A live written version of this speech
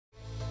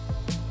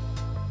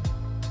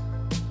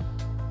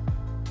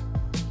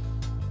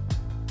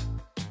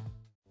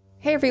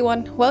Hey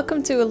everyone,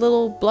 welcome to a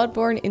little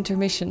Bloodborne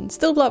intermission.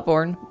 Still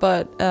Bloodborne,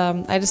 but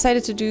I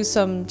decided to do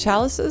some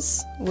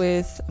chalices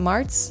with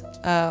Marz.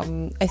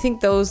 I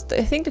think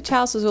the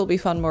chalices will be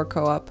fun more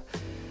co-op.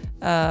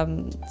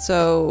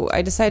 So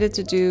I decided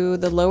to do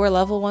the lower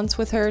level ones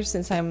with her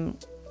since I'm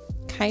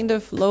kind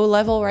of low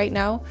level right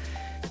now.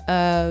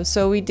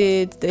 So we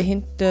did the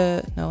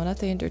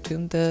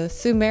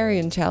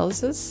Pthumerian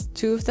chalices,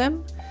 2 of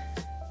them.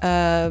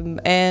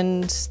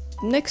 And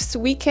next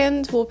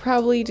weekend we'll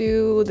probably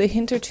do the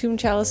Hintertomb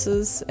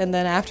chalices, and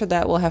then after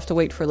that we'll have to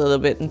wait for a little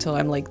bit until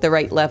I'm like the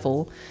right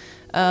level.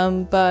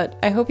 But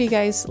I hope you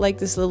guys like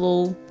this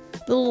little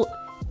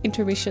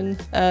intermission,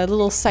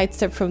 little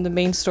sidestep from the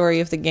main story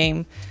of the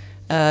game,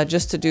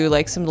 just to do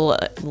like some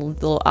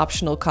little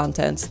optional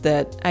content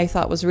that I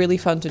thought was really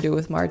fun to do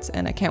with Marz,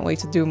 and I can't wait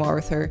to do more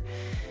with her.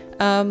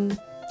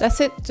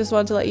 That's it. Just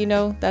wanted to let you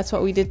know that's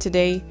what we did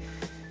today,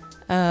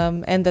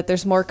 and that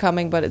there's more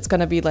coming, but it's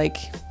gonna be like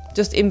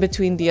just in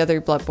between the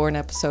other Bloodborne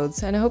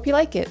episodes, and I hope you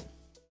like it.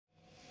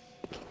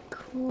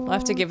 Cool. We'll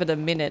have to give it a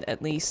minute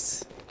at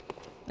least.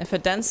 If a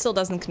dance still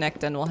doesn't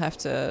connect, then we'll have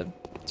to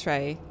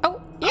try. Oh!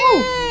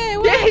 Yay! It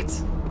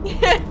worked!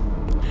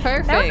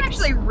 Perfect! That was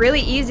actually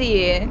really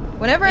easy.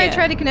 Whenever I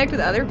tried to connect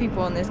with other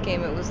people in this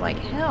game, it was like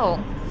hell.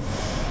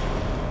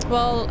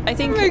 Well, I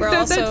think we're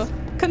also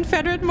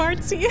Confederate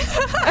Marzi.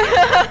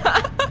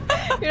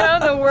 You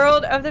know, the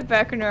world of the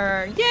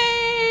Beckoner.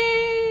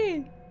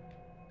 Yay!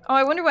 Oh,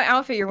 I wonder what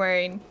outfit you're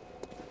wearing.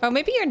 Oh,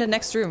 maybe you're in the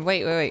next room.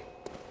 Wait. Where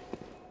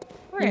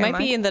you might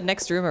be in the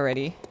next room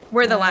already.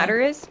 Where the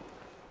ladder is?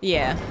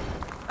 Yeah.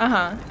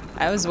 Uh-huh.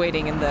 I was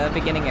waiting in the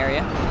beginning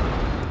area.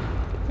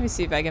 Let me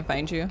see if I can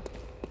find you.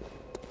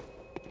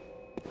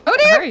 Oh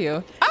dear! Where are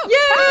you? Oh!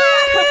 Yay!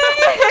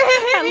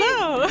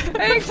 Hello!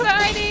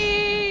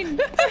 Exciting!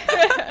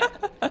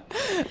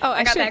 Oh,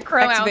 I got that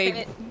crow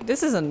outfit.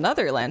 This is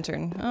another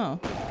lantern. Oh.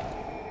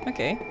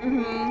 Okay.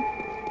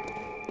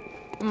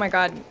 Oh my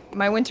god,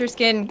 my winter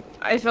skin,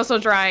 I feel so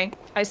dry.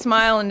 I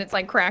smile and it's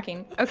like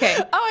cracking. Okay.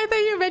 Oh, I thought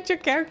you meant your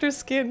character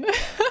skin.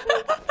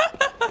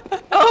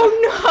 Oh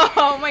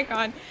no, oh my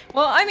god.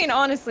 Well, I mean,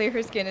 honestly,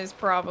 her skin is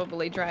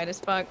probably dried as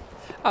fuck.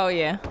 Oh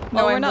yeah.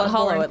 Well, we're not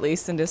hollow at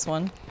least in this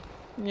one.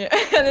 Yeah,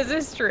 this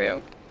is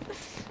true.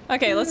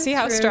 Okay, let's see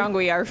how strong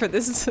we are for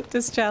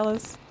this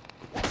chalice.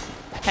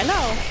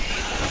 Hello.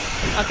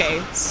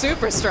 Okay,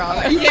 super strong.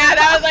 Yeah,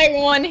 that was like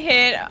one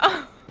hit.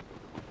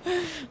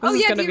 This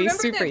is gonna be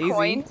super easy.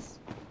 Coins?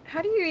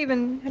 How do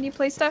you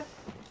play stuff?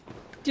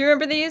 Do you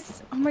remember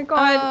these? Oh my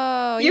god.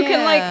 Oh, you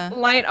can like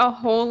light a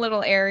whole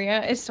little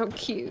area. It's so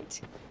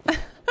cute.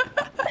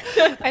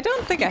 I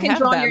don't think I have that many. You can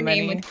draw your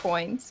name with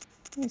coins.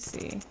 Let me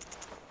see.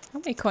 How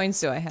many coins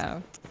do I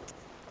have?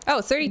 Oh,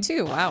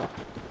 32. Wow.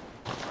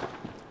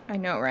 I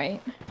know,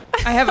 right?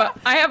 I have a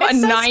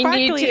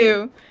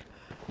 92.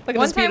 Look at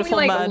One this time beautiful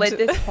we mud. lit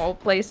this whole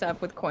place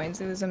up with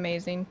coins. It was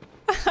amazing.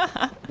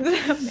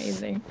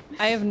 Amazing.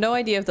 I have no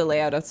idea of the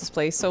layout of this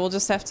place, so we'll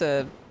just have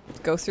to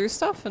go through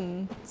stuff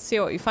and see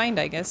what we find,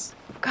 I guess.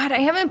 God, I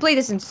haven't played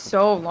this in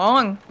so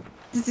long.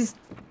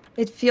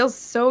 It feels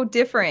so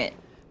different.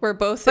 We're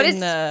both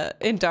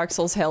in Dark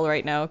Souls hell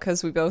right now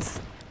because we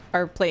both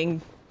are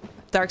playing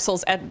Dark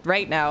Souls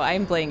right now.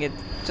 I'm playing it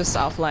just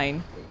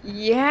offline.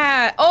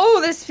 Yeah.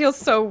 Oh, this feels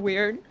so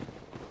weird.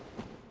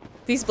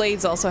 These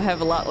blades also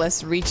have a lot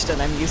less reach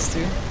than I'm used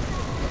to.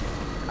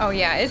 Oh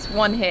yeah, it's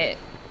one hit.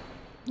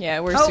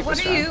 Yeah, we're super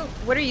strong.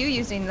 What are you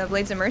using? The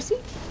Blades of Mercy?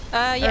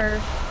 Yeah.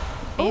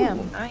 Oh,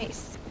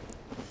 nice.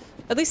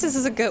 At least this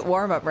is a good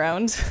warm-up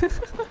round.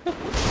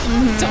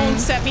 Don't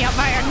set me on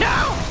fire,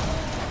 no!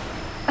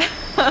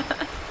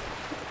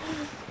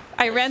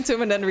 I ran to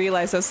him and then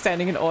realized I was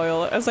standing in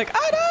oil. I was like,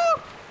 oh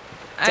no!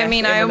 I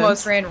mean, I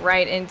almost ran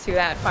right into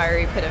that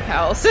fiery pit of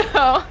hell,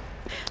 so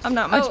I'm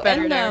not much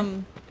better there.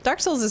 Dark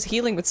Souls is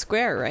healing with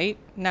square, right?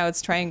 Now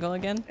it's triangle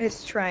again.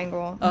 It's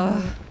triangle.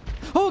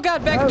 Oh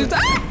god, back to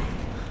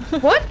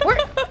What? Where?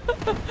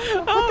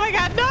 Oh my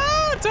god, no!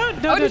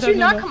 Don't, did you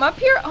not come up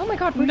here? Oh my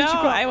god, where did you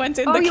go? No, I went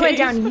in the cave. Oh, you went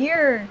down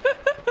here.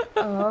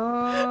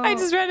 Oh. I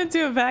just ran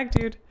into a bag,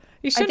 dude.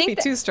 You shouldn't be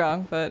too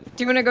strong, but...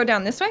 Do you want to go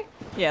down this way?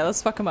 Yeah,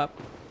 let's fuck him up.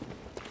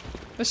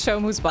 Let's show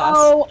him who's boss.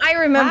 Oh, I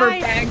remember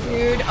Bag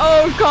Dude.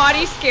 Oh god,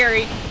 he's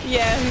scary.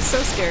 Yeah, he's so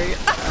scary.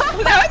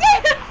 That was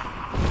it!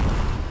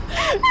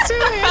 2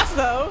 hits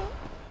though.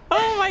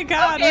 Oh my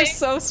god, we're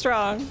so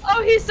strong.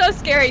 Oh, he's so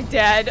scary,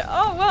 dead.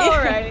 Oh, well,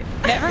 alright.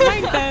 Never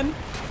mind then.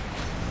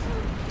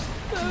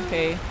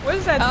 Okay. What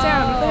is that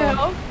sound? What the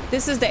hell?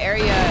 This is the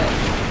area,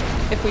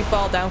 if we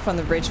fall down from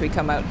the bridge, we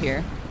come out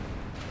here.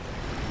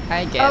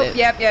 I get it.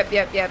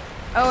 Yep.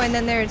 Oh, and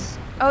then there's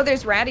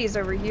ratties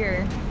over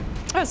here.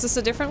 Oh, is this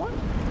a different one?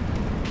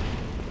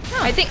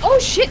 No. I think, oh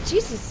shit,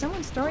 Jesus,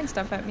 someone's throwing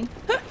stuff at me.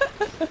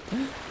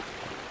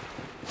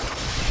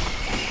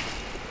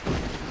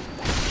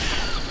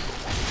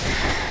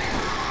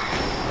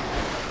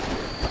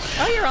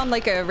 Oh, you're on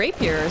like a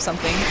rapier or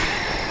something.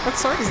 What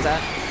sword is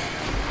that?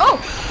 Oh!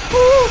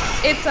 Ooh,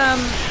 it's,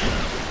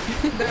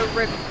 the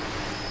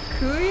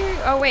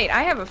Rikuyu? Oh wait,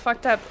 I have it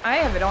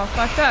all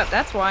fucked up,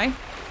 that's why.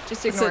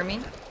 Just ignore me.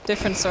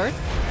 Different sword?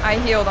 I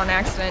healed on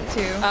accident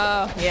too.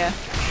 Oh, yeah.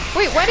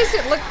 Wait, why does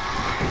it look...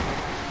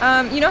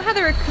 you know how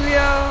the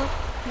Rikuyo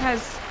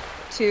has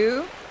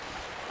 2?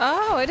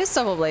 Oh, it is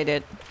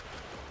double-bladed.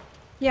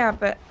 Yeah,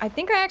 but I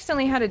think I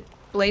accidentally had a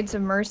Blades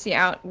of Mercy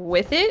out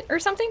with it or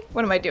something?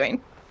 What am I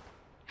doing?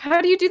 How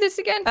do you do this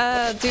again?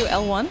 Do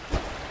L1.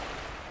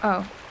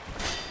 Oh.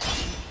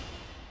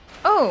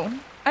 Oh,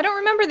 I don't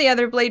remember the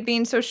other blade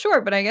being so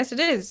short, but I guess it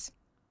is.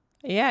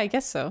 Yeah, I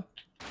guess so.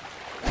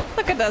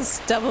 Look at us,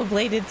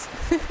 double-bladed.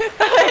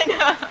 I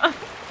know.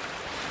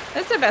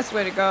 That's the best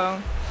way to go.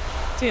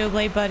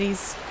 Dual-blade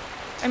buddies.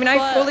 I mean,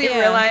 I fully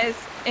realize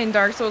in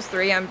Dark Souls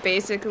 3, I'm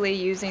basically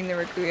using the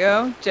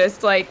Rikuyo,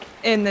 just like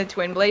in the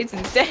twin blades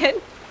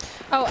instead.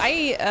 Oh,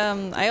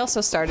 I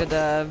also started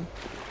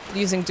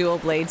using dual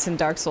blades in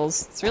Dark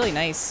Souls. It's really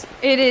nice.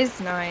 It is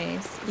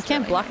nice. You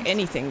can't block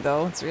anything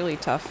though. It's really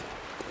tough.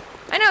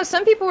 I know,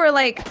 some people were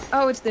like,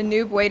 oh, it's the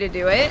noob way to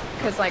do it,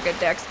 because like a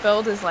dex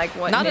build is like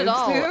what Not noobs at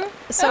all. do.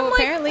 So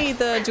apparently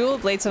the dual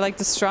blades are like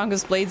the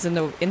strongest blades in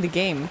the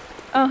game.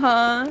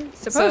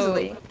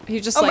 Supposedly. So you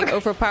just like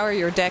overpower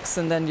your dex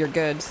and then you're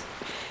good.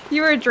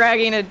 You were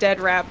dragging a dead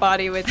rat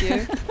body with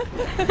you.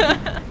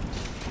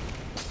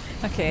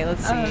 Okay,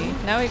 let's see.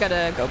 Now we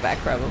gotta go back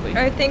probably.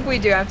 I think we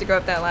do have to go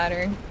up that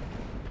ladder.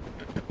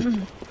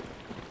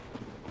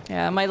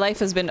 Yeah, my life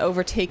has been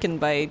overtaken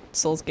by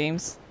Souls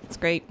games. It's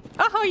great.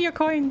 Oh, your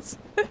coins!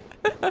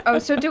 Oh,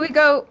 so do we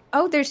go...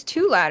 Oh, there's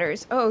 2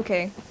 ladders. Oh,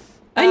 okay.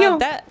 I know!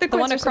 The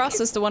one across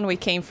is the one we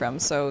came from,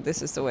 so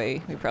this is the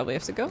way we probably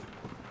have to go.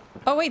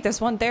 Oh wait, there's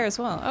one there as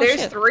well. Oh, there's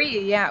shit.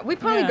 3, yeah. We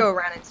probably go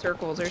around in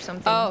circles or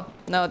something. Oh,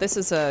 no, this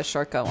is a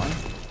shortcut one.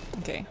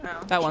 Okay,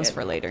 that one's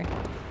for later.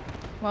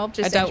 Well,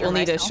 just I doubt we'll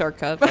need a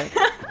shortcut, but...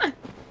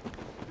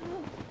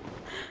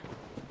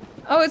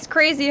 Oh, it's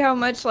crazy how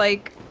much,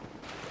 like,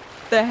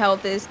 the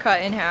health is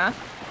cut in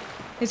half.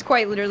 It's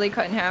quite literally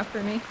cut in half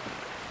for me.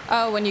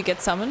 Oh, when you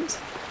get summoned?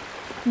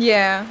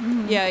 Yeah.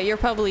 Yeah, you're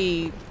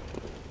probably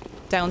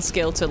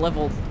downscaled to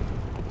level...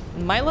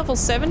 My level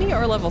 70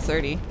 or level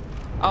 30?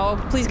 Oh,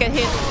 please get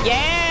hit.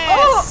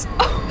 Yes!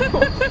 Oh!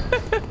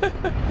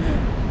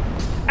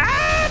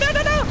 Ah, no,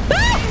 no, no!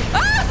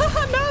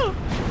 Ah! No!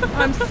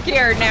 I'm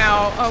scared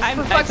now. Oh,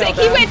 for fuck's sake.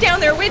 He went down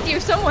there with you.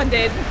 Someone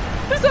did.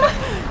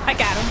 I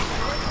got him.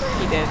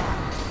 He did.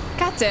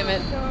 God damn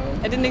it. No.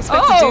 I didn't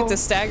expect the dude to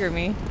stagger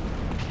me.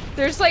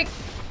 There's like...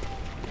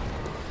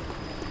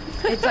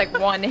 It's like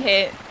one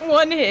hit.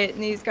 One hit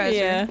and these guys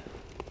are...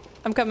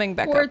 I'm coming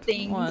back Poor up.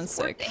 Things. 1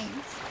 sec. Poor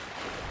things.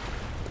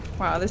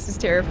 Wow, this is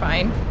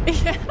terrifying.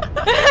 Yeah.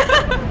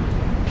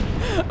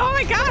 Oh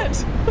my god!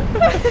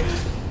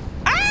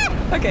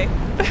 Ah! Okay.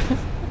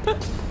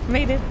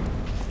 Made it.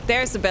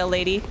 There's the bell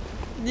lady.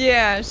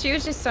 Yeah, she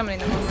was just summoning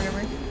them or whatever.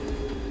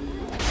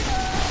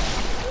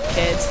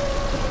 Hit.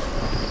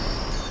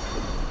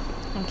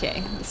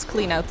 Okay, let's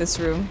clean out this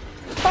room.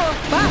 Oh,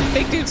 wow,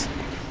 big dude.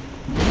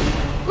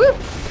 Woo!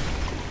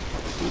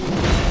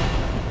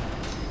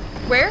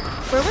 Where?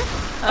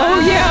 Oh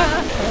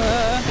yeah!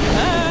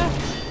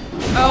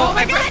 Oh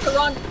my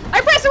god!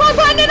 I pressed the wrong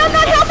button and I'm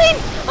not helping!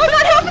 I'm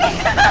not helping!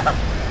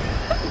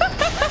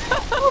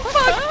 Oh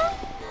fuck!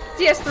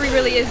 DS3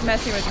 really is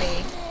messing with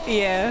me.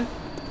 Yeah.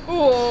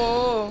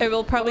 Oh. It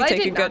will probably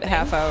take a good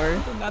half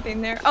hour.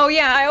 Nothing there. Oh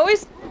yeah, I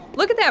always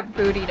look at that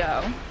booty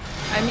though.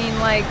 I mean,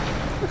 like,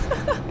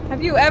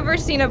 have you ever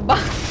seen a butt?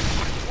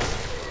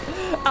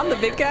 I'm the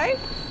big guy?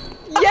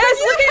 Yes,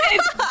 look at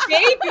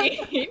it,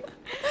 baby.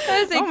 That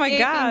is a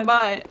gaping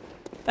butt.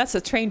 That's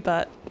a train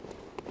butt.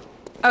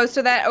 Oh,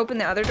 so that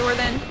opened the other door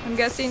then, I'm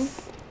guessing?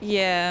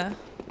 Yeah.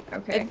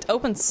 Okay. It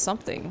opens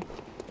something.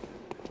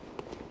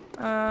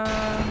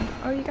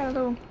 Oh, you got a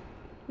little...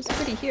 There's a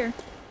goodie here.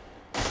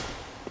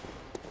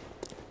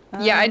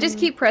 Yeah, I just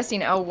keep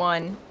pressing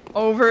L1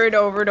 over and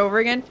over and over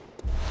again.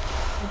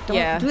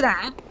 Don't do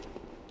that.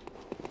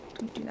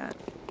 Don't do that.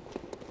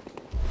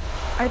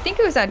 I think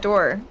it was that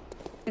door.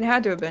 It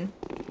had to have been.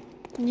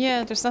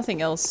 Yeah, there's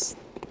nothing else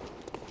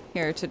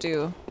here to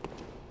do.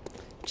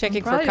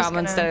 Checking for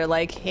comments that are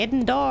like,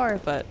 hidden door,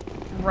 but...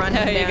 Run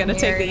No, you're gonna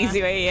take the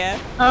easy way, yeah.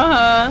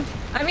 Uh-huh.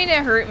 I mean, it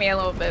hurt me a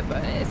little bit,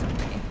 but it's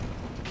okay.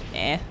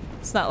 Eh,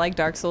 it's not like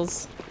Dark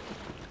Souls.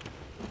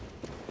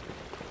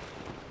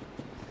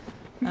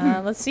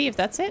 Let's see if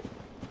that's it.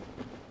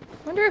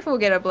 Wonder if we'll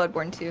get a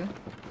Bloodborne 2.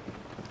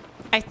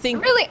 I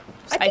think... Really?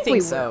 I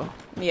think so.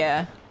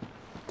 Yeah.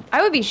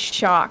 I would be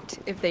shocked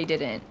if they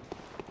didn't.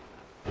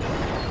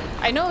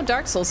 I know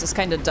Dark Souls is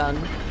kind of done.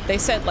 They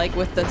said, like,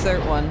 with the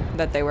 3rd one,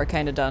 that they were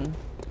kind of done.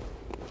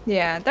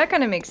 Yeah, that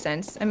kind of makes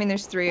sense. I mean,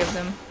 there's 3 of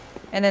them.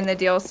 And then the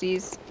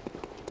DLCs.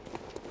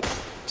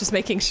 Just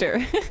making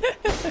sure.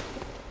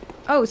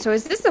 Oh, so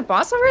is this the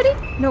boss already?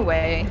 No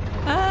way.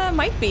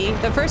 Might be.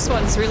 The first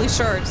one's really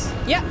short.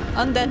 Yeah,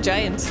 Undead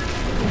Giant.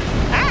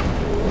 Ah!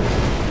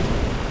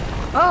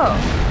 Oh.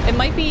 It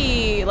might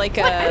be, like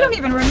a... I don't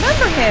even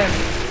remember him!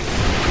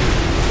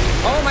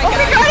 Oh my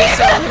god, you just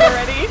saw him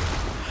already?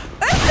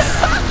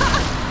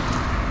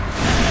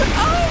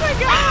 Oh my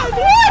god!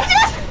 What?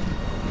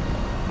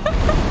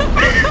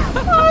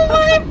 Oh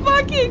my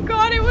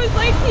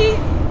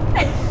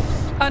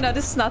no,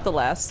 this is not the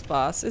last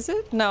boss, is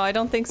it? No, I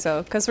don't think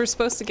so, because we're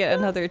supposed to get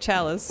another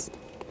chalice.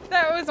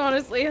 That was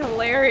honestly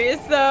hilarious,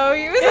 though.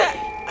 He was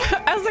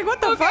I was like,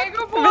 what the fuck?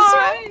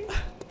 Goodbye.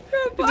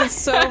 We did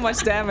so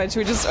much damage,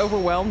 we just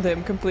overwhelmed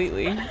him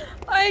completely.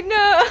 I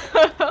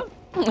know!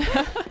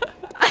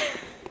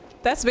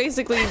 That's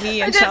basically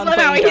me and I just Sean love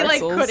how playing he, Dark like,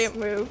 Souls. couldn't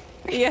move.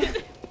 Yeah.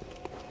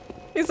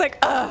 He's like,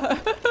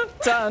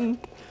 done.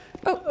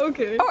 Oh,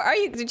 Okay. Oh, are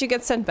you? Did you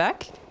get sent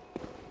back?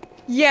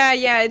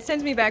 Yeah, it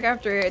sends me back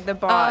after the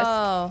boss.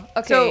 Oh,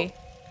 okay.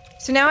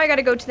 So now I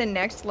gotta go to the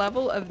next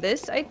level of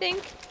this, I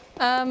think.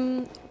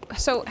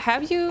 So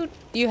have you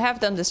have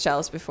done this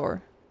chalice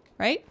before,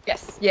 right?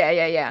 Yes.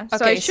 Yeah. So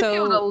Okay, I should be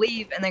able to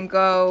leave and then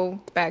go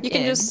back in. You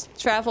can just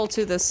travel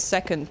to the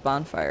second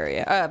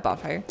bonfire,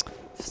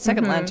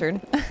 second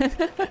lantern.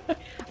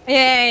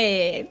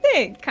 Yay!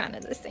 They're kind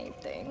of the same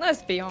thing.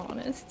 Let's be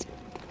honest.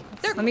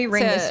 Let me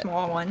ring this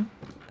small one.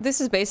 This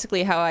is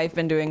basically how I've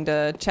been doing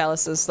the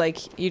chalices.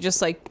 Like, you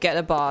just, like, get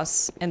a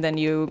boss, and then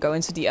you go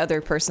into the other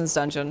person's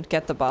dungeon,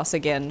 get the boss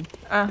again.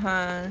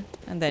 Uh-huh.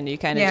 And then you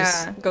kind of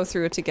just go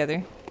through it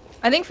together.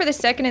 I think for the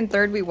second and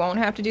third, we won't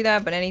have to do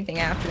that, but anything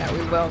after that,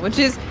 we will. Which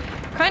is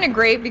kind of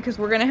great, because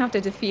we're going to have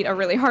to defeat a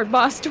really hard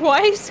boss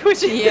twice,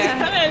 which is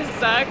kind of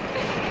suck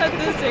at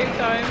the same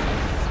time.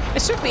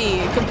 It should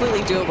be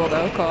completely doable,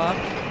 though, co-op.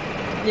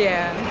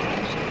 Yeah.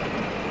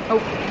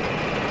 Oh.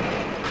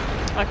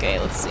 Okay,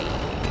 let's see.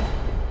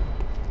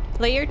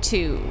 Layer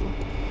 2.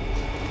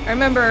 I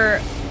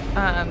remember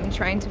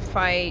trying to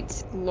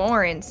fight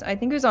Lawrence. I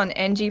think it was on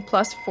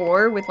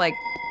NG+4 with like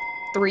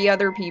 3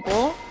 other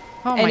people.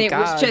 Oh my god. And it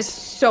was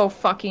just so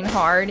fucking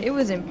hard. It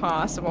was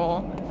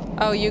impossible.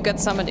 Oh, you got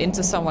summoned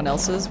into someone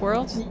else's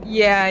world?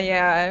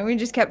 Yeah. We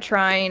just kept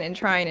trying and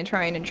trying.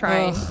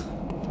 Ugh.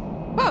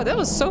 Wow, that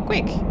was so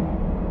quick.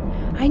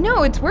 I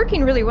know, it's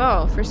working really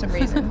well for some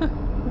reason.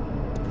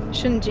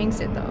 Shouldn't jinx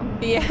it though.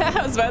 Yeah,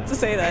 I was about to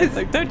say that. It's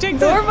like, don't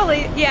jinx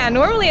normally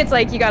it's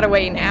like you gotta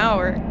wait an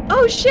hour.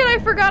 Oh shit, I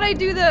forgot I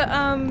do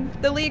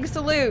the League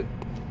salute.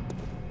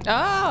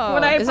 Oh,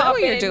 when I is that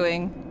what you're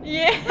doing?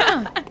 Yeah.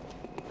 Huh.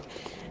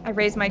 I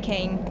raised my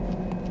cane.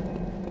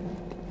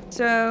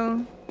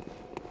 So...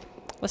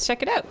 let's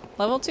check it out.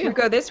 Level 2. We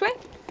go this way?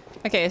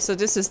 Okay, so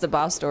this is the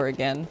boss door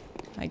again,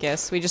 I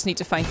guess. We just need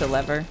to find the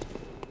lever.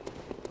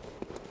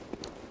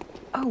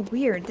 Oh,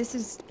 weird. This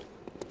is...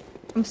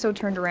 I'm so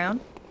turned around.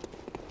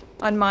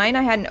 On mine,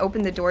 I hadn't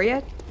opened the door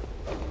yet.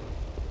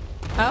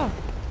 Oh.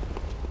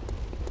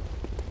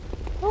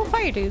 Oh,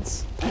 fire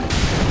dudes.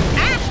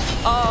 Ah!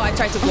 Oh, I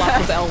tried to block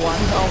with L1.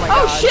 Oh my god.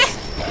 Oh, shit!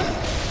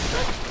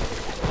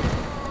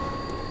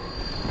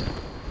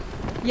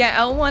 Yeah,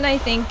 L1, I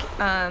think,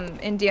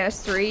 in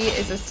DS3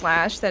 is a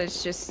slash that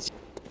is just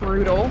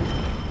brutal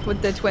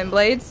with the twin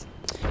blades.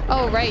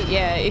 Oh, right,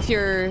 yeah. If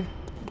you're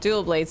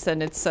dual blades,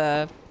 then it's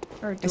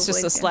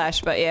just a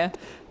slash, but yeah.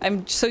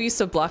 I'm so used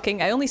to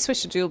blocking. I only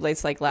switched to dual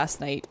blades like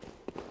last night.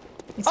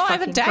 Oh, I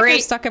have a dagger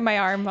stuck in my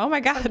arm. Oh my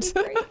god.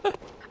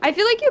 I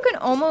feel like you can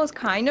almost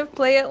kind of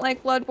play it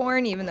like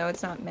Bloodborne, even though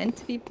it's not meant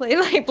to be played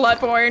like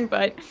Bloodborne,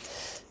 but...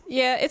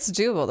 yeah, it's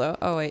doable though.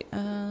 Oh wait.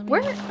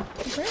 Where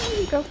do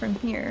we go from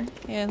here?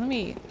 Yeah, let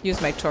me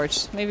use my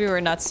torch. Maybe we're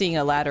not seeing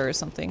a ladder or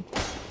something.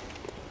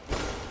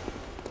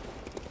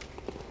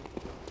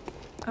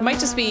 It might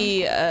just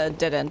be a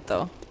dead end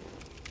though.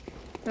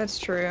 That's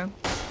true.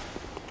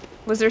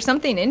 Was there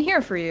something in here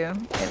for you,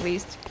 at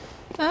least?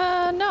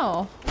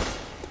 No.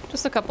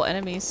 Just a couple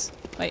enemies.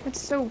 Wait.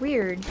 It's so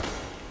weird.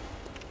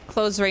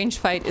 Close range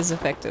fight is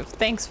effective.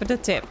 Thanks for the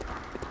tip.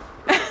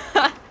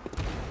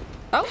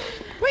 Oh,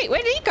 wait,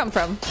 where did he come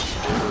from?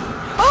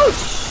 Oh,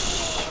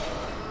 shh!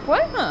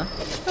 What? Huh.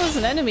 That was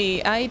an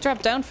enemy. I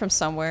dropped down from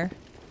somewhere.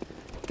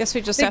 Guess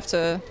we just have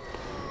to...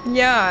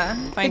 yeah.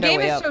 Find the our game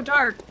way is up. so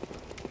dark.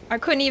 I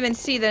couldn't even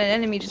see that an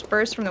enemy just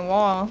burst from the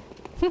wall.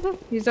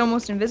 He's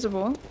almost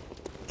invisible.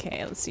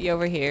 Okay, let's see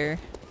over here.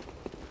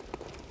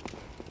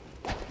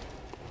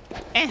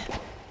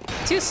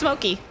 Too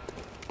smoky.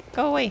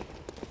 Go away.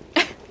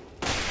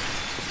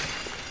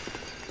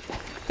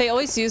 They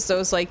always use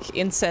those like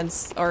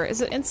incense, or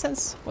is it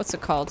incense? What's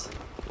it called?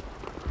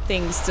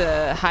 Things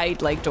to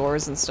hide like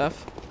doors and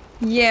stuff.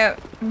 Yeah.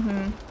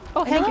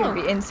 Oh, I think it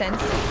would be incense.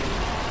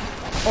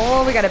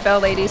 Oh, we got a bell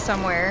lady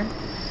somewhere.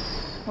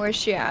 Where's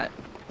she at?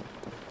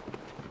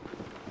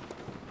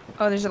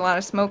 Oh, there's a lot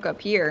of smoke up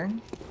here.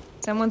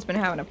 Someone's been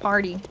having a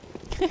party.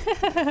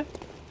 I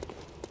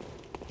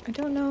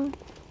don't know.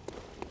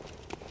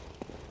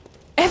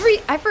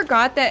 I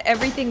forgot that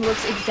everything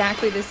looks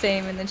exactly the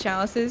same in the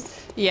chalices.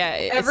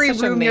 Yeah, every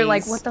room you're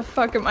like, what the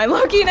fuck am I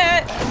looking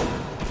at?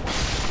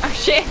 Oh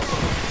shit.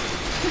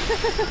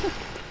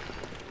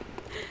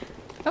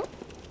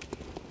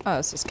 Oh,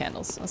 it's just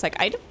candles. I was like,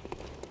 item?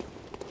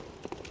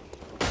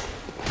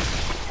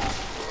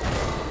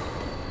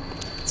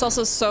 It's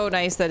also so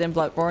nice that in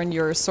Bloodborne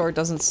your sword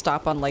doesn't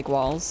stop on like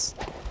walls.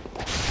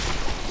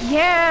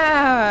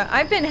 Yeah,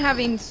 I've been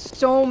having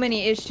so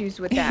many issues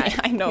with that.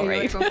 Yeah, I know, okay,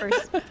 right? Go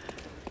first.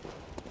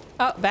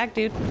 Oh, back,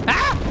 dude.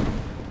 Ah!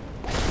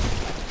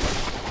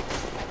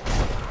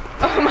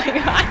 Oh my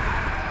god.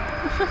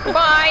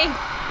 Bye!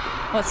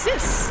 What's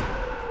this?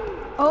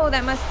 Oh,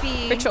 that must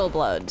be... Ritual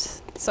blood.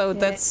 So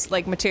that's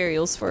like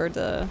materials for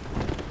the...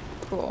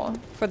 Cool.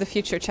 For the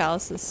future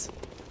chalices.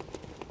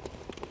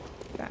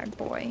 Bag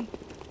boy.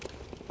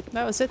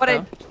 That was it, what though.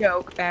 What a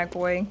joke, bag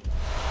boy.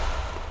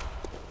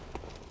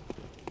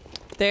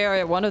 They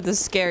are one of the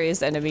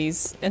scariest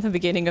enemies in the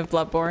beginning of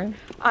Bloodborne.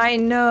 I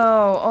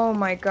know. Oh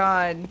my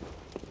god.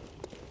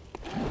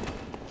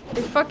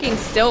 They fucking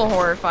still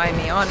horrify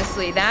me,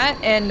 honestly. That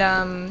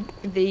and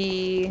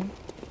the...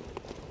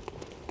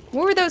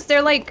 What were those?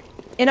 They're like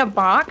in a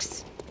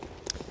box.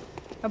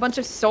 A bunch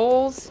of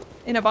souls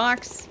in a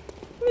box.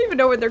 I don't even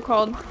know what they're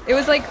called. It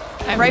was like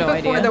right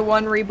before the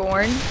one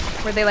reborn,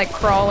 where they like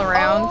crawl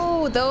around.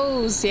 Oh,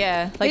 those,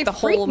 yeah. Like They the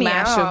whole freak me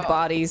mash out. of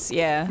bodies,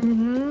 yeah.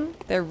 Mm-hmm.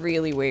 They're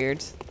really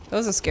weird.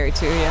 Those are scary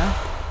too, yeah.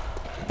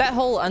 That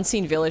whole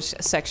unseen village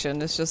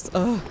section is just,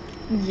 ugh.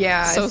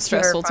 Yeah, So it's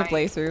stressful to terrifying.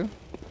 play through.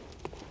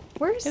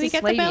 Where's Did we this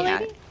get lady the bell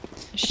at? lady? I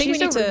think we She's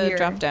need over to here.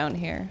 drop down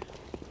here.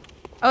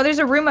 Oh, there's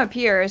a room up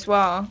here as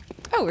well.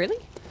 Oh, really?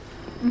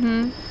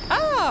 Mm-hmm.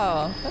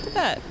 Oh, look at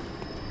that.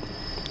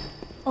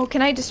 Oh,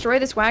 can I destroy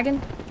this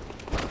wagon?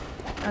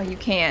 Oh, you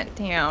can't.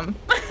 Damn.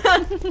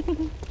 I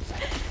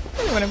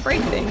don't want to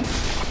break things.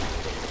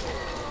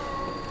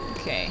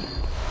 Okay.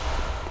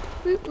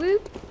 Whoop,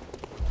 whoop.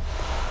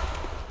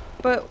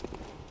 But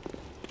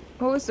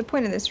what was the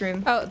point of this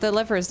room? Oh, the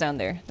lever is down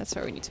there. That's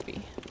where we need to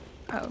be.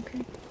 Oh,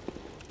 okay.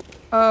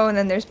 Oh, and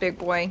then there's Big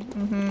Boy.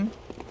 Mm-hmm.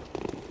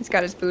 He's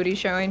got his booty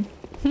showing.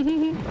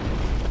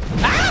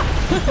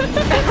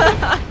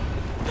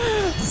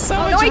 So Oh,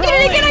 much no, I did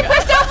it again! I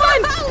pressed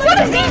F1! What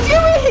is he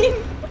doing?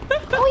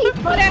 Oh,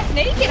 he's butt-ass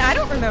naked. I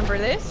don't remember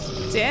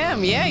this.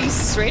 Damn, yeah, he's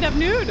straight up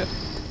nude.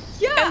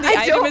 Yeah, And the I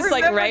item don't is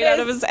like remember right this. out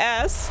of his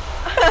ass.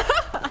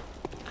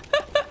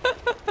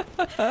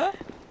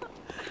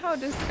 How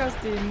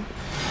disgusting.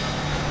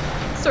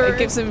 It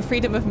gives him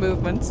freedom of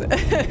movement. The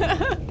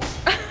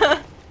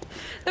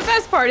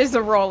best part is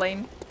the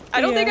rolling. I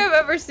don't think Yeah. I've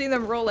ever seen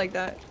them roll like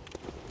that.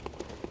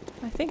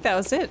 I think that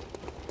was it.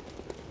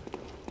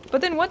 But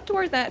then what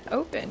door did that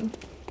open?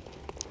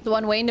 The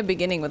one way in the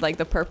beginning with like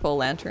the purple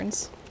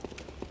lanterns.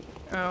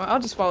 Oh, I'll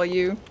just follow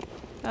you.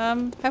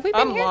 Have we been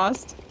I'm here?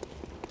 lost.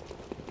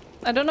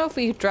 I don't know if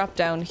we dropped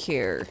down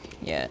here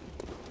yet.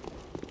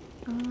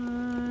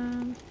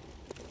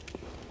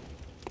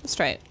 Let's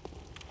try it.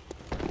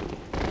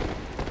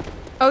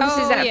 Oh, this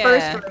is that yeah.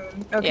 first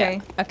room. Okay.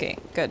 Yeah. Okay,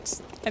 good.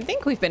 I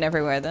think we've been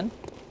everywhere then.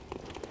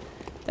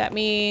 That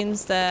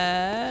means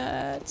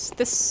that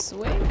this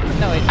way?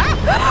 No, wait.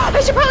 Ah!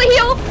 I should probably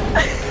heal!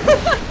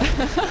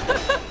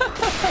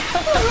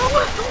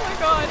 Oh my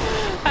god.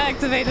 I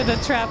activated a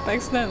trap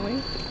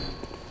accidentally.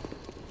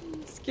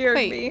 Scared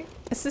Wait, me.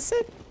 is this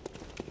it?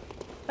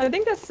 I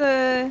think that's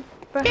behind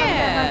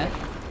Yeah. that.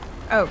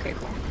 Oh, okay,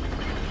 cool.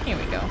 Here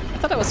we go. I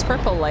thought it was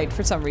purple light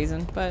for some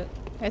reason, but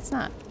it's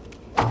not.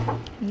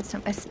 Need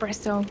some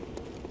espresso.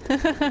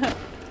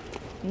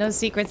 No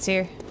secrets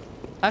here.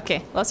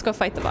 Okay, let's go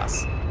fight the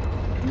boss.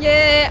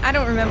 Yeah, I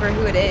don't remember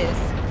who it is.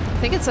 I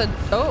think it's a...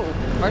 Oh,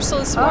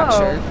 Merciless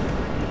Watcher.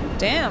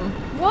 Damn.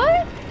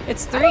 What?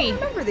 It's I 3. don't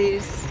remember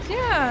these.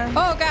 Yeah.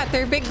 Oh god,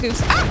 they're big dudes.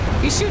 Ah!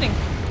 He's shooting.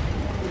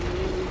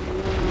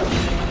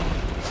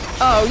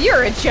 Oh,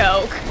 you're a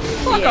joke.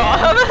 Fuck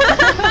Yeah.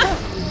 off.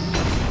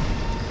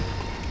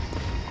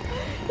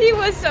 He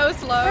was so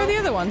slow. Where are the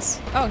other ones?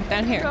 Oh,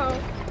 down here. Oh.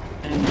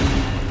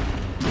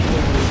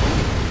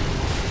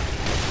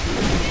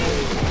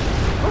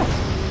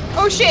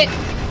 Oh shit!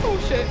 Oh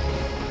shit.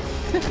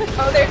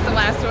 Oh, there's the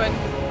last one.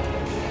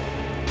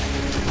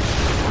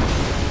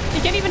 He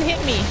can't even hit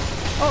me.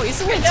 Oh,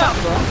 he's a little know.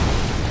 tough,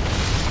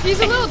 bro. He's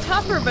a little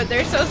tougher, but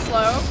they're so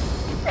slow.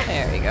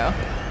 There we go.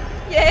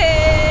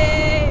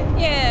 Yay!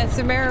 Yeah, it's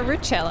a Mara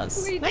Root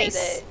Chalice. We Nice.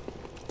 did it.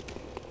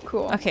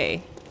 Cool.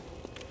 Okay.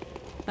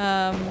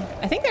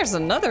 I think there's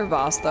another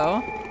boss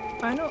though.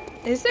 I don't.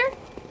 Is there?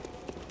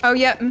 Oh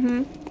yeah.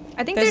 Mm-hmm.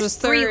 I think There's there's a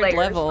 3 third layers,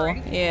 level.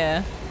 right?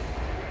 Yeah.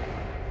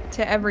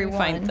 To every one.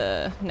 Find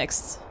the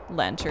next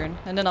lantern,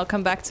 and then I'll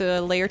come back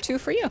to layer 2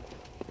 for you.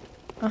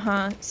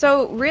 Uh-huh.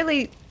 So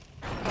really,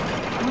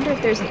 I wonder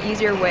if there's an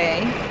easier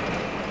way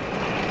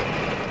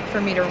for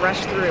me to rush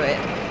through it.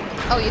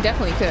 Oh, you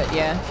definitely could.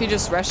 Yeah, if you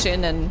just rush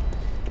in and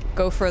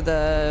go for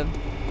the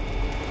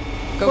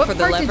What for the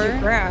part lever. did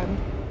you grab?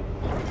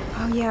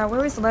 Oh yeah,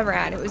 where was the lever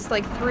at? It was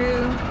like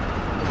through.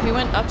 We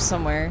went up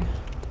somewhere.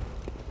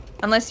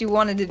 Unless you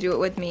wanted to do it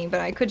with me, but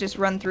I could just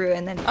run through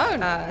and then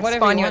Whatever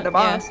spawn you want, at the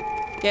boss.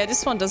 Yeah,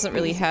 this one doesn't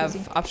really Easy have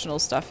peasy. optional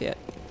stuff yet.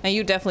 And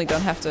you definitely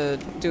don't have to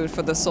do it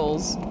for the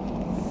souls.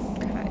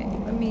 Okay,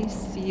 let me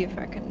see if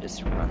I can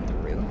just run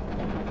through.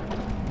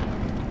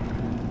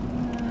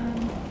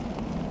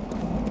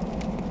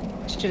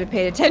 Should have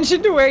paid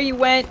attention to where you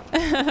went. I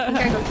think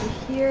I go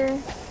through here.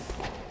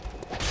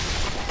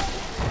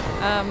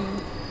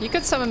 You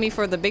could summon me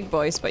for the big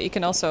boys, but you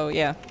can also,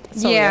 yeah.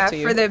 It's totally Yeah, up to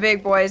you. for the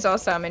big boys, I'll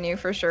summon you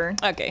for sure.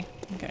 Okay,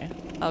 okay.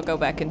 I'll go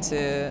back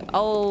into...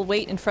 I'll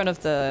wait in front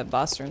of the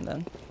boss room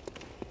then.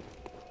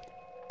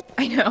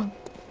 I know.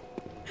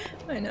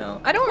 I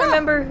know. I don't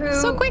remember who...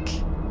 So quick!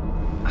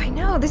 I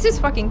know, this is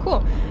fucking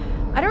cool.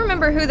 I don't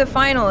remember who the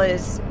final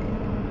is.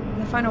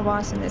 The final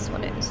boss in this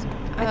one is.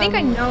 I think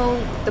I know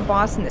the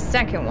boss in the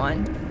second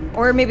one.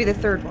 Or maybe the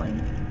third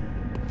one.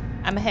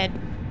 I'm ahead.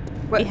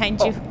 What? Behind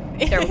you.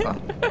 There we go.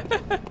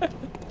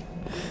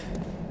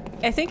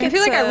 I think I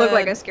feel like I look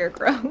like a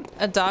scarecrow.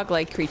 A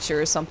dog-like creature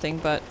or something,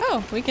 but...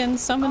 Oh, we can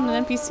summon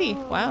an NPC.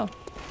 Wow.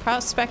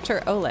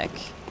 Prospector Oleg.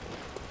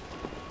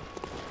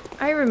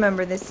 I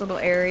remember this little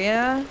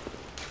area.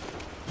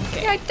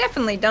 Okay. Yeah, I've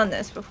definitely done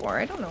this before.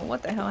 I don't know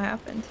what the hell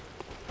happened.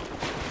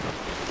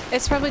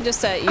 It's probably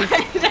just that you've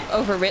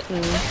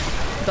overwritten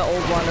the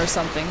old one or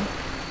something.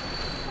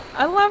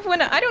 I love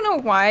when I don't know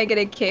why I get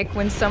a kick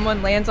when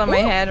someone lands on my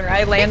head or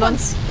I land on.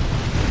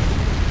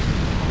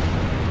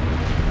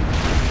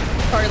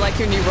 Or like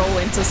when you roll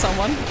into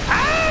someone.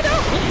 Ah, no!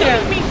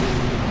 Don't hit me.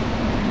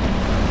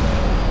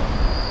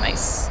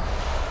 Nice.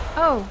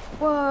 Oh,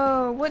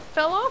 whoa! What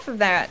fell off of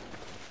that?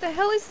 What the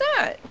hell is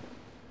that?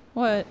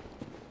 What?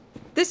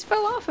 This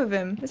fell off of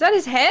him. Is that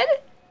his head?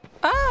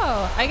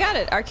 Oh, I got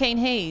it. Arcane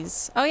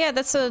Haze. Oh yeah,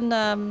 that's an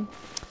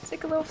It's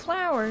like a little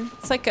flower.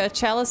 It's like a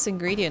chalice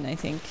ingredient, I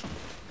think.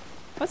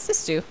 What's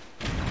this do?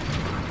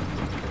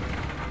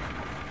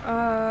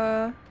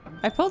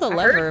 I pulled a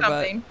lever,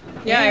 but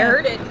yeah, I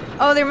heard it.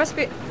 Oh, there must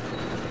be.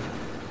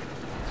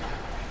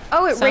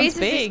 Oh, it Sounds raises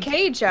big. his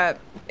cage up.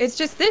 It's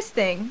just this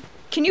thing.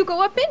 Can you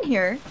go up in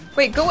here?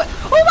 Wait, go up.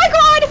 Oh my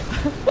god!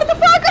 What the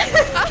fuck?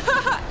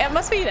 It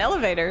must be an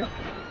elevator.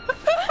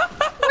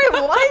 Wait,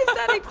 why does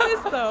that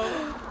exist though?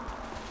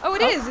 Oh,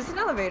 it is. It's an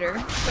elevator.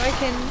 So I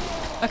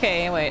can.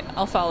 Okay, wait.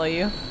 I'll follow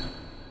you.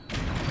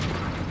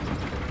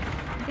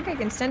 I think I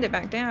can send it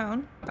back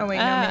down. Oh wait,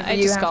 no, maybe I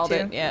you just have called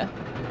to. it. Yeah.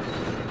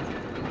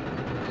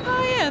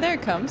 Oh yeah, there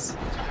it comes.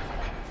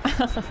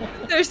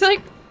 There's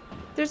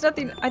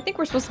nothing. I think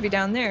we're supposed to be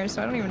down there,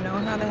 so I don't even know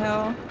how the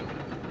hell.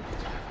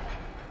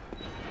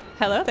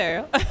 Hello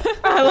there.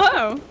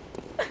 Hello.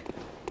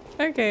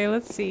 Okay,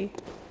 let's see.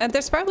 And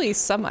there's probably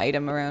some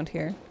item around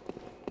here.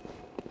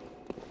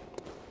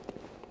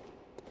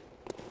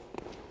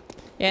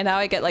 Yeah, now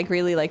I get like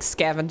really like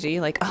scavengy,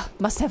 like, oh,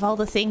 must have all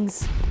the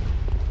things.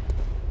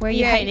 Where are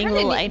you hiding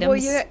little items? Well,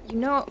 you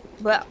know,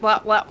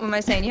 what am I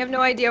saying? You have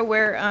no idea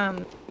where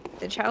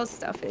the chalice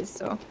stuff is,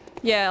 so.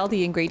 Yeah, all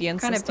the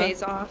ingredients Kind and of stuff.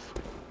 pays off.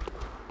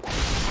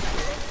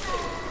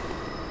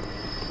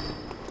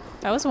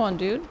 That was one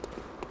dude.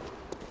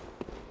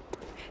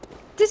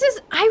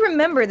 I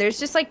remember there's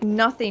just like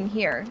nothing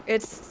here.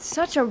 It's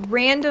such a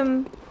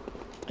random.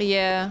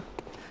 Yeah.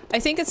 I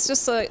think it's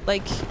just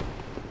like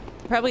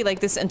probably like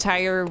this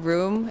entire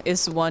room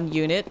is one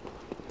unit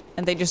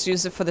and they just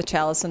use it for the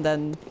chalice and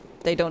then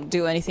they don't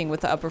do anything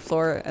with the upper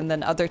floor and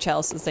then other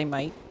chalices they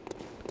might.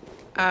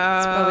 It's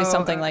probably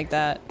something like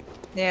that.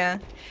 Yeah.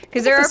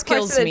 Because there are this parts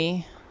kills of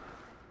me.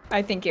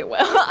 I think it will.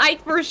 I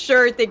for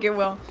sure think it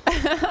will.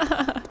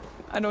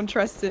 I don't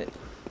trust it.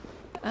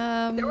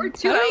 There were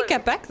two. How do we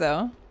get back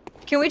though?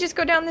 Can we just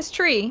go down this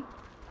tree?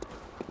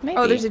 Maybe.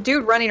 Oh, there's a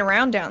dude running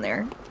around down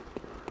there.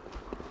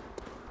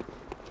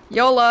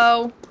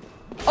 YOLO.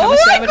 How much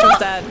damage was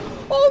that?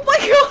 Oh my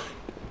god!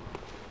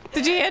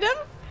 Did you hit him?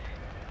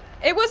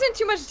 It wasn't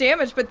too much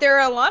damage, but there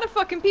are a lot of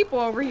fucking people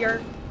over here.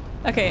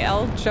 Okay,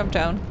 I'll jump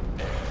down.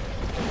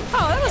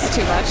 Oh, that wasn't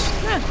too much.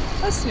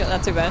 That's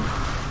not too bad.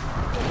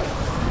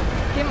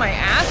 Get my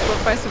ass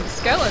whooped by some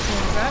skeletons.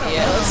 I don't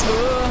know.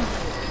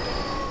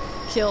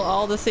 Let's kill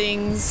all the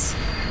things.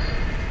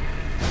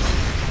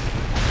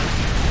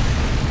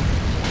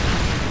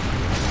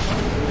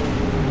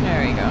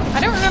 There we go. I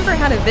don't remember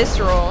how to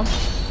visceral.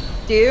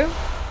 Do you?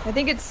 I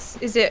think it's.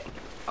 Is it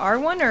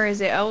R1 or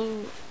is it L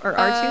or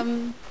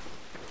R2?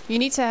 You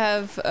need to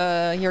have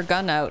your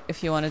gun out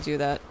if you want to do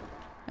that.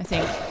 I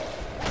think.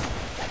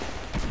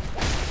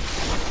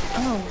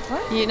 Oh,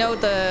 what? You know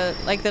the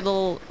like the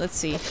little. Let's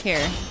see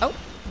here. Oh,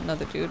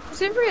 another dude.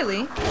 Is it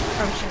really?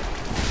 Oh shit.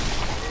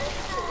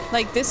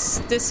 Like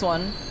this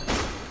one.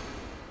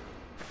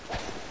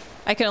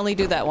 I can only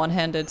do that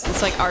one-handed.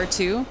 It's like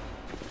R2.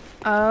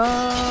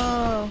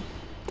 Oh.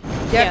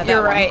 Yep, Yeah,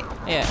 you're right.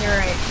 Yeah. You're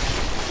right.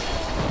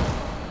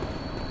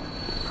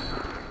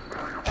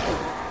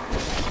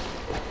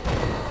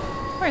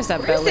 Where's that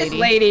Where's bell this lady?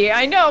 lady?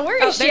 I know.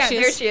 Where is she there at? she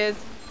There is. she is.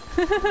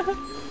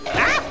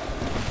 Ah!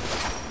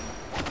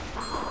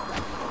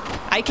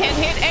 I can't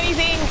hit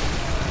anything.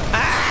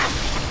 Ah!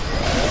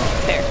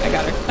 There, I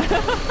got her.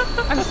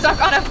 I'm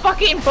stuck on a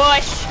fucking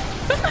bush.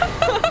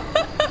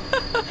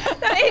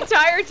 That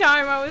entire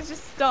time I was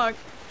just stuck.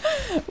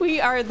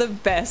 We are the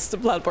best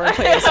Bloodborne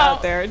players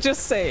out there.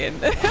 Just saying.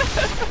 This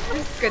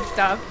is good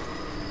stuff.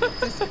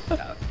 This is good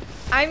stuff.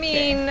 I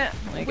mean,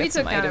 we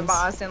took down a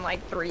boss in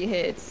like 3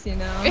 hits, you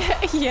know?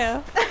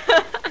 Yeah.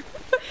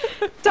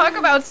 Talk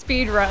about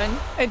speed run.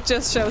 It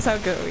just shows how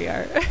good we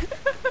are.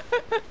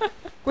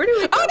 Where do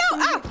we go? Oh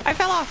no! Ah! I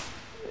fell off.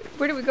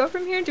 Where do we go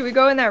from here? Do we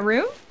go in that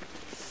room?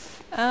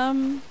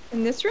 In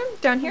this room?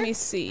 Down here? Let me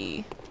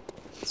see.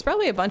 There's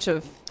probably a bunch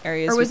of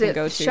areas or was we can it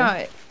go to.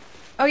 shut?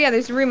 Oh yeah,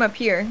 there's a room up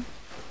here.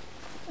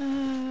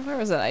 Where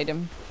was that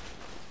item?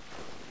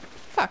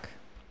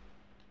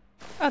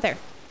 Oh, there.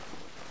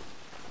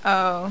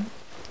 Oh.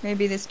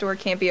 Maybe this door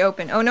can't be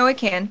open. Oh, no, it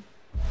can.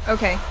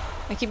 Okay.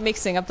 I keep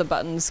mixing up the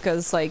buttons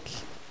because, like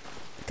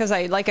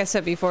I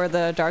said before,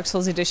 the Dark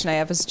Souls edition I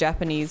have is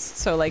Japanese.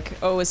 So, like,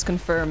 O is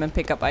confirm and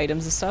pick up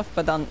items and stuff,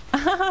 but then...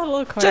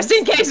 little coins. Just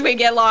in case we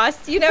get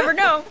lost. You never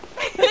know.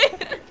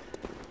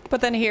 But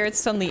then here it's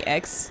suddenly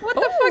X. What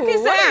the fuck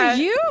is what that?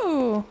 Are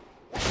you?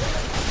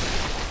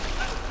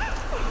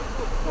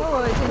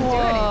 Oh, it didn't do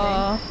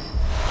anything.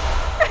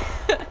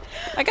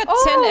 I got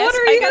Oh, 10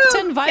 I got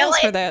 10 vials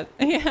for that.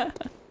 Yeah.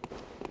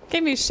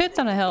 Gave me a shit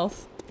ton of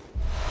health.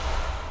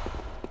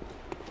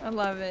 I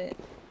love it.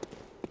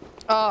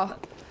 Oh.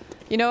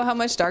 You know how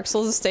much Dark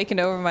Souls has taken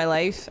over my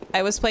life?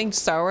 I was playing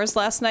Star Wars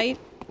last night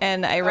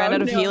and I ran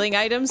out of healing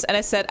items and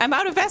I said, I'm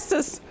out of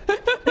Estus!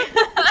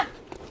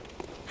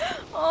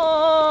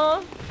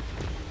 Oh,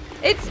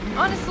 it's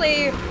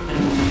honestly,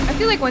 I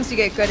feel like once you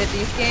get good at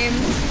these games,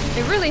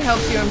 it really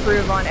helps you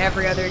improve on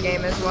every other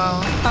game as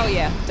well. Oh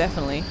yeah,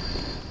 definitely.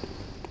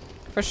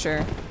 For sure.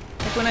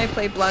 Like when I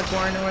play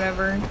Bloodborne or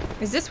whatever.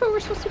 Is this what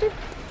we're supposed to do?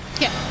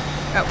 Yeah.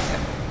 Oh,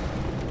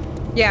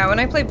 okay. Yeah, when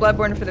I played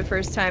Bloodborne for the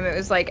first time, it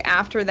was like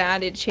after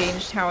that it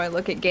changed how I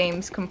look at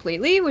games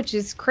completely, which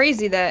is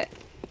crazy that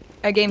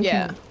a game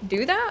can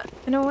do that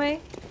in a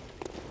way.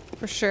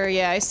 For sure,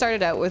 yeah. I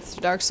started out with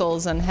Dark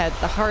Souls and had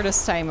the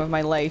hardest time of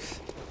my life.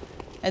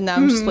 And now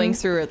I'm just playing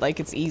through it like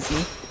it's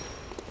easy.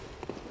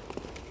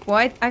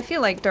 Well, I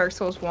feel like Dark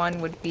Souls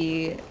 1 would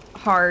be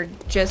hard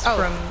just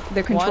from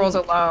the controls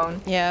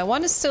alone. Yeah,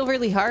 1 is still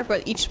really hard,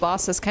 but each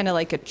boss is kind of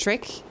like a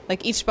trick.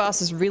 Like, each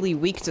boss is really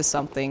weak to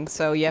something,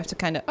 so you have to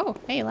kind of... Oh,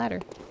 hey, ladder.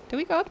 Do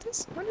we go up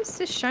this? What is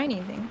this shiny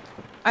thing?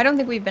 I don't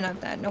think we've been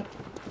up that. Nope.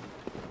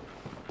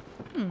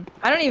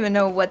 I don't even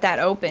know what that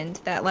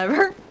opened, that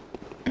lever.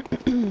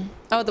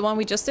 Oh, the one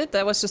we just did?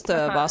 That was just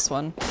the boss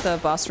one. The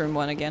boss room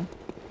one again.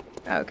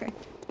 Oh, okay.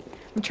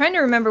 I'm trying to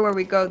remember where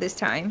we go this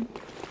time.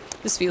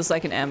 This feels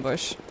like an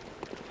ambush.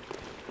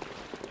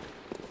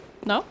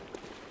 No?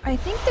 I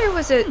think there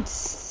was a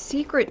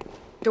secret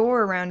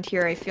door around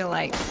here, I feel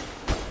like.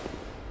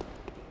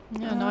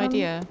 Yeah, no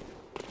idea.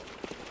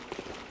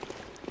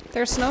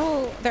 There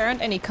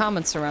aren't any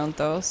comments around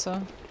though,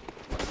 so...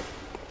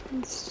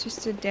 It's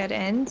just a dead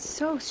end.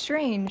 So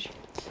strange.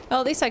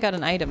 Well, at least I got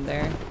an item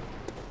there.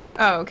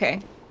 Oh, okay.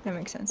 That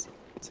makes sense.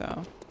 So,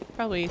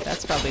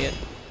 that's probably it.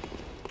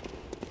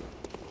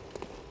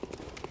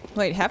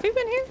 Wait, have we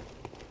been here?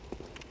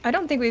 I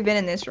don't think we've been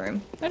in this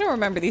room. I don't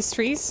remember these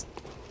trees.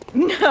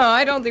 No,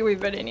 I don't think we've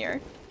been in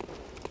here.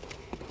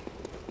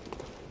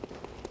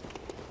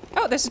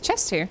 Oh, there's a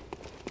chest here.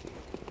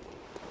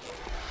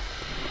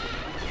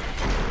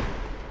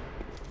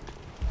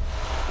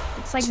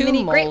 It's like 2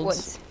 mini Great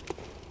molds.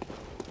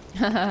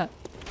 Woods.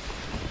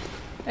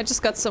 I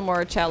just got some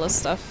more chalice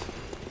stuff.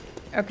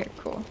 Okay,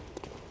 cool.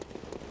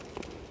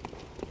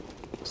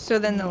 So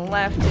then the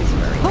left is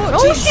where we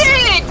Oh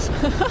shit!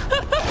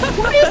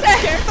 What is that?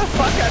 Scared the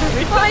fuck out of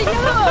me. I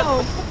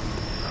know!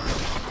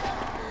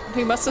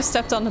 He must have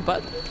stepped on the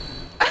button.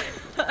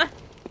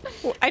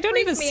 I don't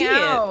even see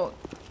it.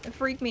 It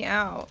freaked me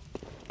out.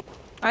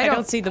 I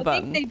don't see the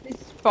button. I think they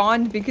just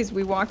spawned because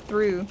we walked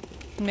through.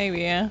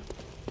 Maybe, yeah.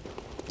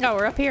 Oh,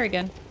 we're up here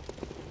again.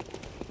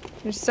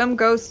 There's some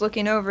ghost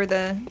looking over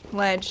the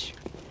ledge.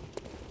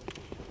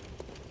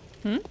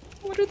 Hmm?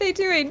 What are they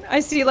doing? I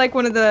see like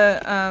one of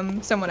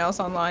the, someone else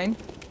online.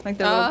 Like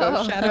the little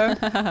ghost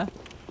shadow.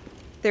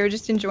 They were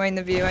just enjoying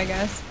the view, I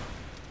guess.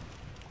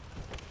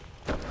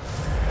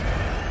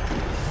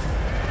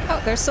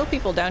 Oh, there's still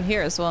people down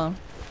here as well.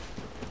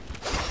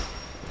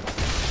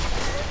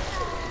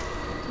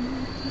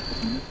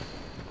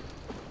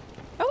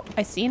 Oh,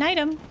 I see an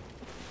item.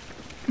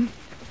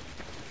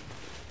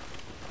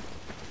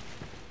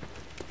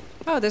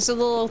 Oh, there's a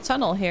little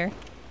tunnel here.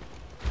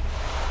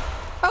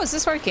 Oh, is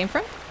this where it came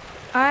from?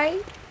 I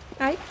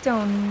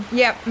don't...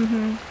 Yeah,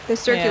 the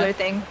circular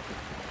thing.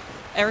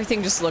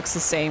 Everything just looks the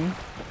same.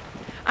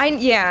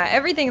 Yeah,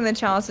 everything in the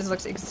chalices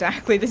looks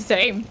exactly the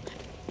same.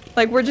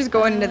 Like, we're just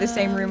going into the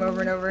same room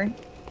over and over.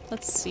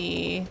 Let's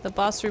see. The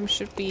boss room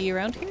should be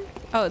around here?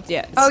 Oh,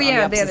 yeah. It's oh, on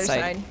yeah, the the other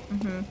side.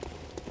 side.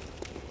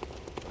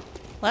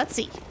 Let's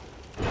see.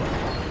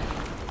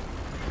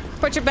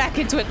 Put your back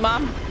into it,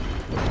 Mom.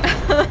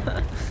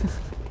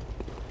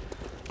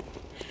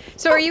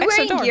 So are you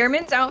wearing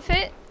Gearman's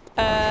outfit?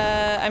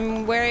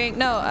 I'm wearing...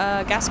 No,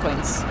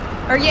 Gascoigne's.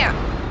 Or yeah.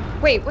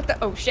 Wait, what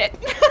the... Oh, shit.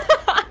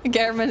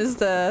 Gearman is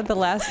the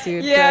last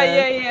dude.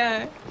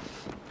 Yeah.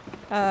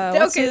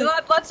 Okay, his...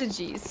 lots of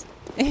G's.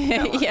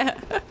 Yeah.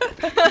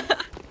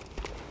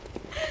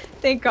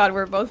 Thank God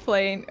we're both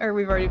playing, or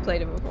we've already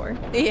played it before.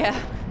 Yeah.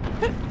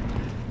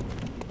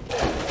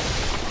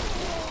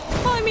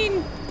 Well, I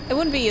mean, it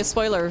wouldn't be a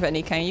spoiler of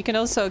any kind. You can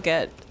also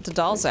get the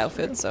doll's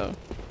outfit, so...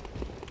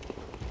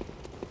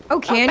 Oh,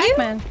 can you?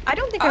 Batman. I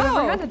don't think I've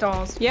ever had the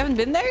dolls. You haven't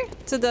been there?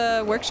 To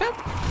the workshop?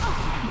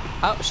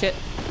 Oh, shit.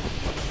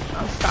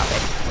 Oh, stop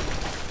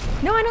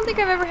it. No, I don't think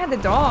I've ever had the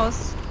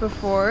dolls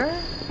before.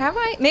 Have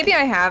I? Maybe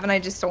I have and I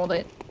just sold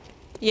it.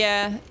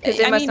 Yeah. Because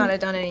it must not have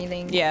done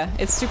anything. Yeah,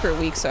 it's super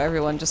weak, so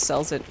everyone just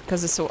sells it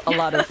because it's a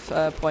lot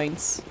of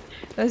points.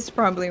 That's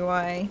probably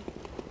why.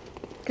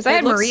 Because I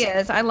had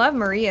Maria's. I love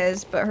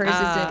Maria's, but hers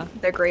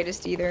isn't the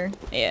greatest either.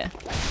 Yeah.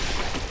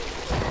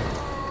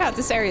 God,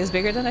 this area is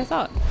bigger than I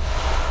thought.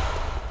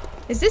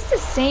 Is this the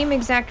same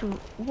exact...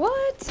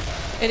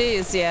 What? It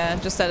is, yeah,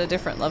 just at a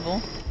different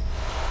level.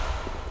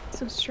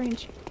 So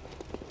strange.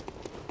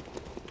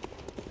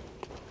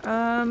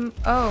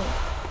 Oh.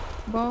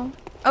 Well...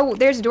 Oh,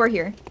 there's a door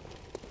here.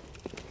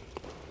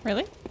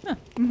 Really? Huh.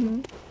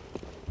 Mm-hmm.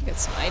 Get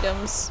some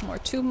items, more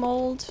tomb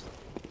mold.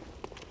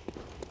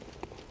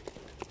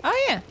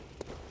 Oh, yeah.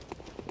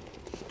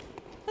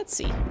 Let's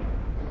see.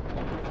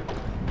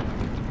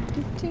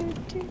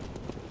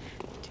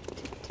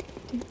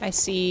 I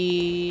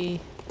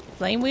see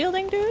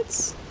flame-wielding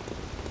dudes.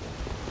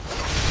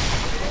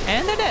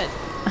 And they're dead.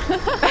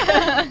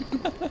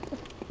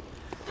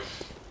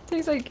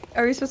 He's like,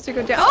 are we supposed to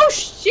go down? Oh,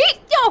 shit!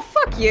 Oh,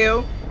 fuck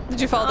you! Did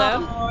you fall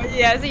down? Oh,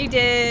 yes, he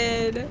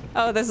did.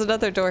 Oh, there's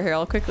another door here.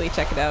 I'll quickly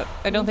check it out.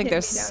 I don't think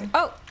there's...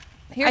 Oh!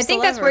 Here's I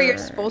think that's where you're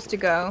supposed to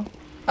go.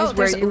 Oh,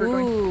 there's...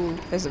 Ooh,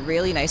 there's a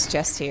really nice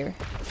chest here.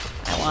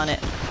 I want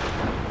it.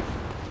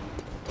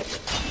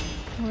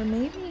 Or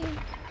maybe...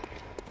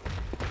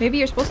 Maybe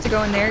you're supposed to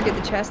go in there, get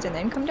the chest, and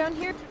then come down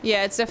here?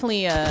 Yeah, it's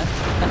definitely an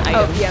item.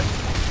 Oh, yep.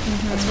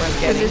 That's where I'm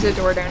getting. There's a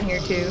door down here,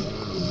 too.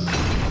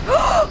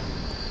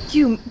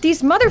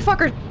 These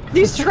motherfuckers!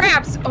 These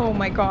traps! Oh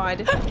my god.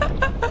 There's a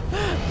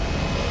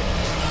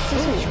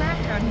trap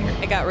down here.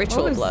 I got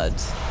ritual blood.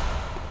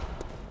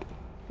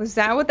 Was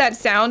that what that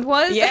sound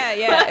was? Yeah,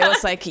 yeah. It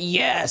was like,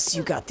 yes,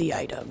 you got the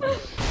item.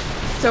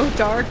 So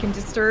dark and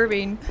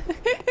disturbing.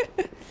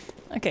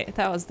 Okay,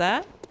 that was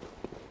that.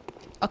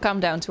 I'll come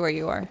down to where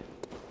you are.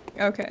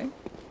 Okay.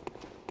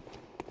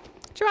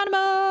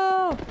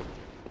 Geronimo!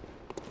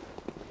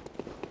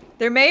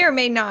 There may or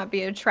may not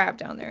be a trap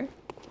down there.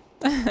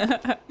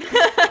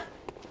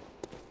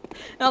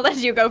 I'll let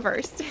you go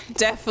first.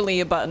 Definitely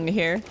a button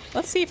here.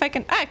 Let's see if I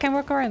can... I can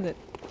work around it.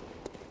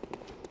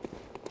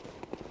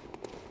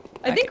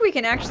 I think we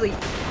can actually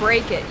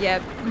break it,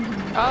 yep.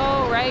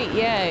 Oh, right,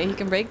 yeah. You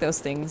can break those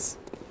things.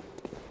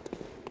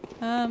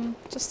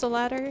 Just a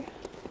ladder.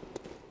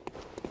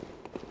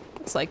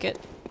 Looks like it.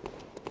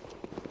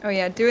 Oh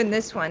yeah, doing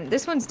this one.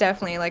 This one's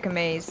definitely like a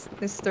maze.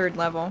 This third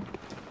level.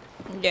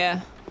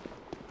 Yeah.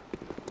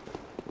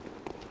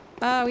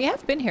 We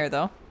have been here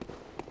though.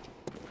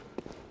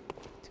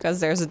 Because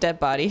there's a dead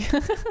body.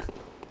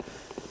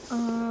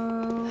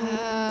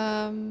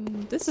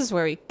 This is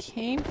where we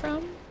came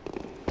from?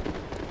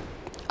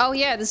 Oh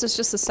yeah, this is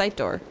just a side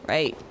door,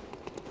 right?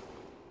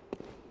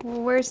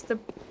 Well, where's the...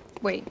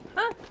 Wait,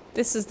 huh?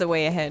 This is the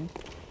way ahead.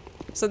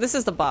 So this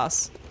is the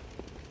boss.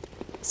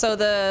 So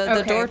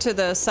the door to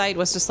the side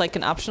was just like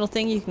an optional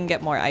thing. You can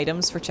get more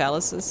items for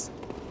chalices.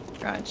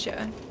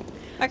 Gotcha.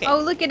 Okay. Oh,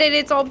 look at it.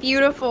 It's all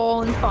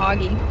beautiful and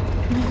foggy.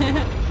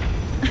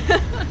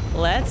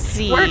 Let's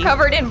see. We're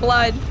covered in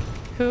blood.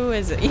 Who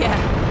is it? Yeah.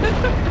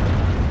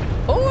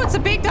 Oh, it's a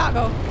big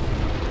doggo.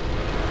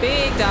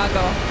 Big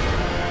doggo.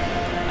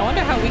 I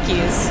wonder how weak he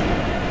is.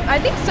 I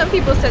think some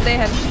people said they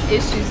had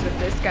issues with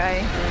this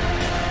guy.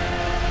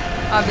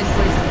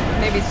 Obviously,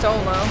 maybe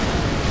solo.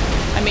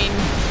 I mean,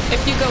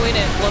 if you go in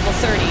at level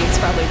 30, it's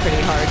probably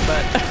pretty hard,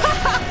 but...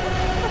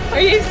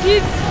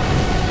 he's...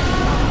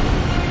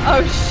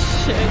 Oh,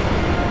 shit.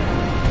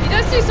 He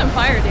does do some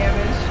fire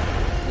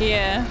damage.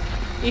 Yeah.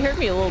 He hurt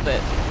me a little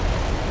bit.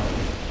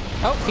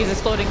 Oh, he's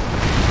exploding.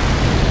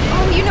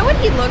 Oh, you know what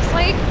he looks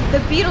like? The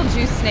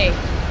Beetlejuice snake.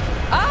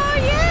 Oh,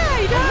 yeah,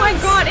 he does! Oh my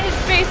god, his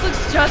face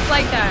looks just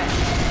like that.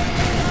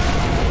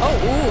 Oh,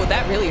 ooh,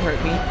 that really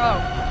hurt me.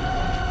 Oh.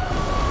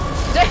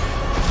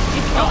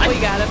 Oh, we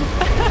got him.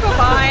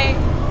 Goodbye.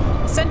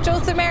 Central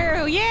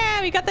Pthumerian.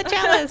 Yeah, we got the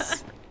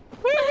chalice.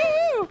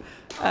 Woohoo!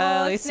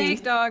 Let's snake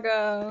see.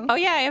 doggo. Oh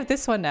yeah, I have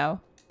this one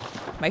now.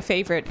 My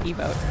favorite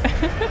emote.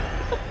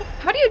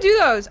 How do you do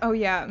those? Oh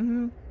yeah.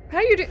 How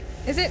do you do?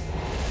 Is it?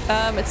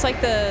 It's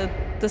like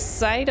the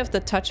side of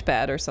the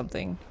touchpad or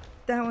something.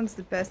 That one's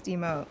the best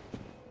emote.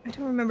 I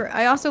don't remember.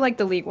 I also like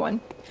the League one.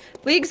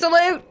 League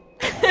salute.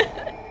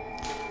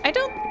 I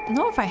don't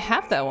know if I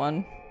have that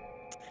one.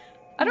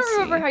 I don't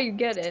remember how you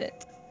get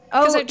it.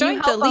 Because I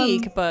joined the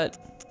league, but...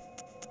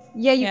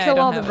 Yeah, you kill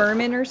all the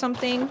vermin or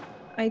something,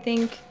 I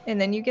think. And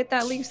then you get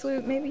that league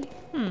salute, maybe?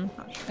 Sure.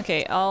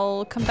 Okay,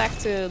 I'll come back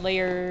to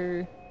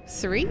layer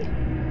 3?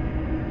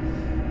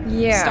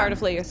 Yeah. Start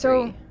of layer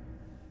 3.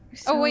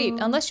 Oh wait,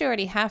 unless you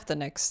already have the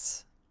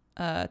next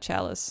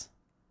chalice.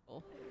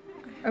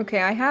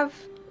 Okay, I have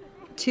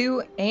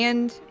 2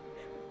 and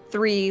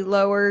 3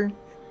 lower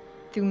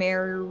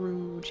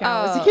Pthumerian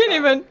chalice. I can't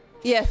even...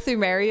 Yeah,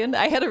 Pthumerian.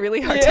 I had a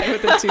really hard time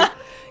with it too.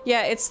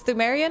 Yeah, it's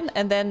Pthumerian,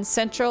 and then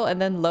Central, and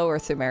then Lower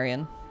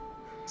Pthumerian.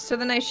 So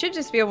then I should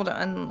just be able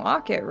to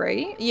unlock it,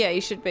 right? Yeah,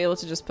 you should be able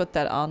to just put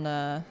that on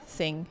a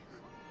thing.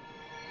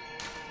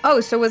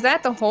 Oh, so was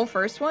that the whole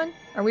first one?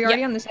 Are we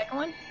already on the second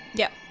one?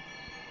 Yeah.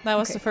 That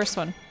was the first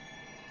one.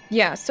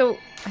 Yeah, so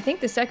I think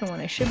the second one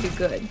I should be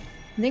good.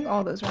 I think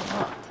all those are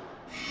locked.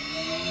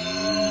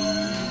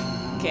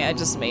 Okay, I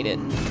just made it.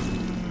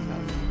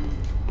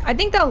 I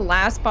think the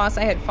last boss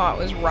I had fought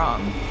was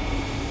wrong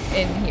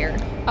in here.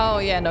 Oh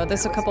yeah, no,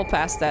 there's a couple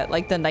past that,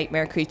 like the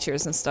nightmare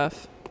creatures and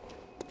stuff.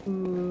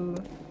 Ooh.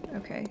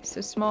 Okay,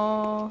 so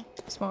small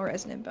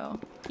resonant bell.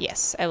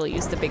 Yes, I will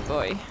use the big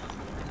boy.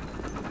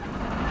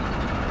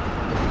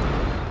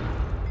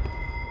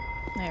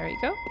 There we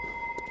go.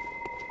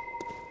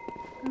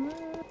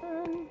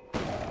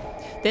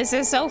 This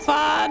is so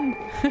fun!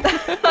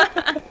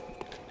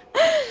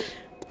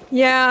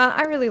 Yeah,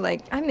 I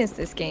miss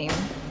this game.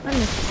 I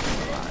miss this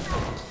game a lot.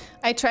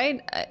 I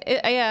tried,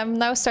 I am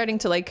now starting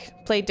to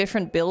like play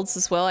different builds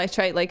as well. I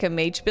tried like a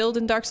mage build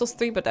in Dark Souls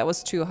 3, but that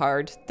was too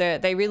hard.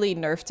 They really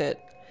nerfed it.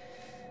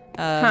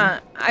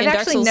 I've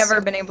actually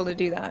never been able to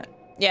do that.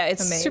 Yeah,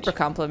 it's super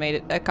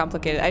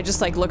complicated. I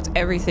just like looked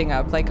everything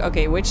up. Like,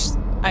 okay, which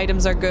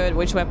items are good,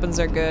 which weapons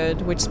are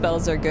good, which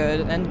spells are good,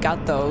 and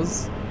got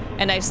those.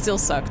 And I still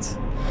sucked.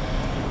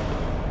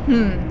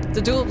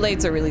 The dual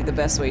blades are really the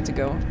best way to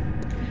go.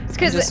 It's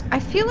because I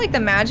feel like the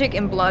magic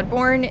in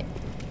Bloodborne,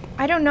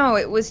 I don't know,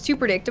 it was too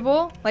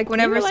predictable. Like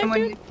whenever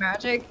someone used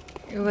magic,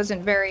 it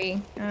wasn't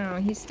very, I don't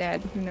know, he's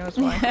dead. Who knows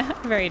why.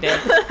 Very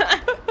dead.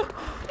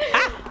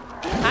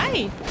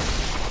 Hi!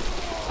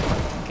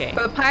 Okay.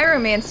 But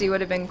pyromancy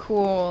would have been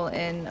cool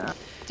in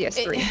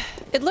DS3.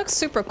 It looks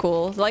super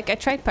cool. Like, I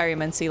tried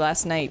pyromancy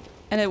last night,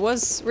 and it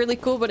was really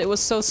cool, but it was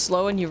so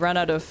slow and you run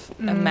out of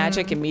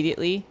magic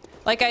immediately.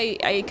 Like,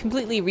 I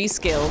completely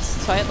rescaled,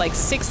 so I had like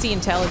 60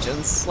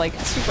 intelligence, like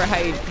super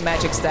high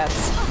magic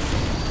stats.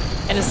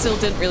 And it still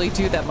didn't really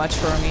do that much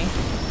for me.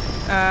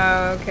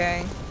 Oh,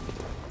 okay.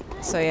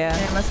 So yeah.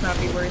 It must not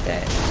be worth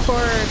it. For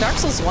Dark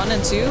Souls 1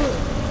 and 2,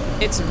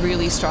 it's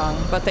really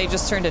strong, but they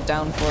just turned it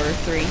down for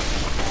 3.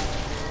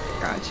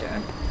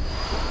 Gotcha.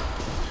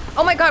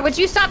 Oh my god, would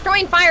you stop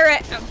throwing fire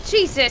at... Oh,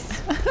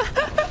 Jesus!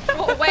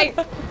 Oh, wait.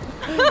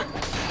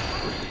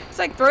 It's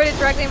like throwing it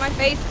directly in my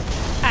face.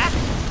 Ah!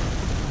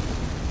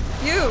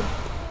 You!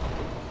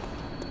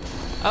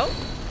 Oh.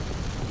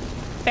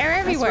 They're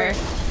everywhere.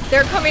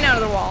 They're coming out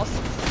of the walls.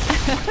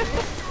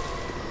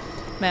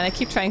 Man, I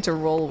keep trying to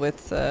roll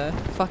with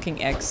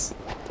fucking X.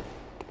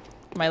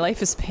 My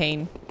life is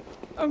pain.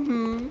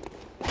 Hello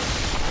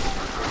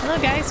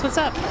guys, what's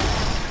up?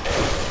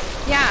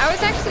 Yeah, I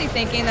was actually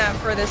thinking that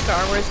for the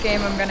Star Wars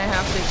game, I'm gonna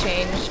have to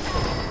change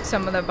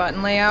some of the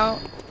button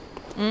layout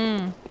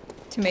to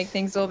make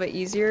things a little bit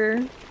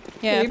easier.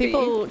 Yeah, Maybe.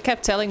 people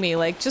kept telling me,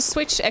 like, just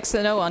switch X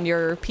and O on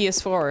your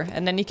PS4,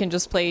 and then you can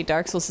just play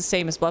Dark Souls the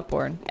same as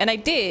Bloodborne. And I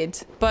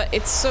did, but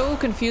it's so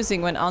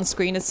confusing when on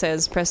screen it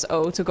says press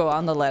O to go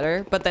on the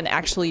letter, but then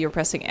actually you're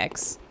pressing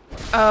X.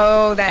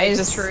 Oh, that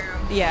is true.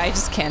 Yeah, I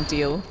just can't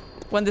deal.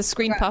 When the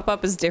screen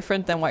pop-up is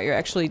different than what you're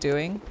actually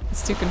doing,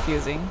 it's too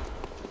confusing.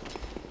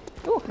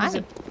 Oh, hi. He's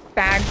a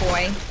bad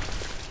boy.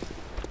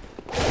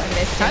 I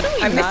missed him. How do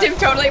we I missed him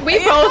totally.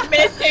 We both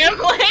missed him,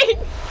 like...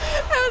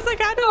 I was like,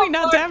 how do we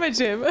not damage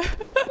him?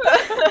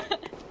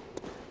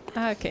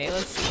 Okay,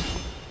 let's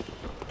see.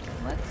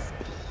 Let's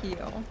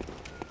heal.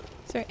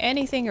 Is there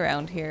anything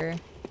around here?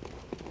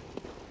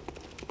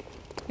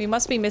 We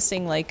must be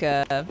missing like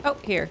a... Oh,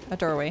 here, a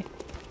doorway.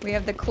 We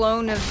have the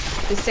clone of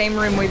the same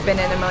room we've been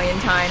in a million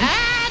times.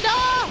 Ah,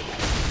 no!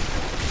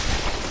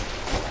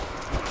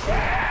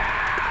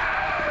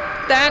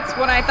 That's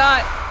what I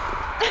thought.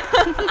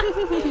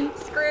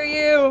 Screw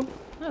you. Oh,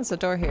 there's a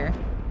door here.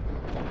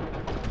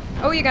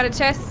 Oh, you got a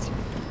chest.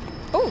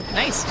 Oh,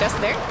 nice. Chest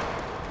there.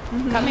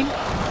 Coming.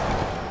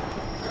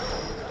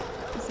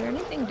 Is there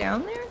anything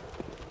down there?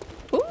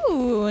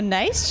 Ooh,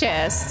 nice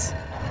chest.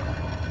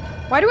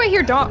 Why do I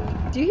hear dog?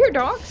 Do you hear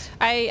dogs?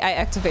 I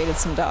activated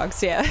some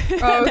dogs, yeah.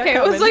 Oh, okay.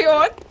 I was like,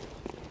 what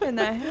in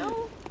the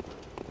hell?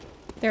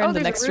 They're in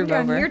the next room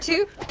over. Here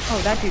too?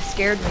 Oh, that dude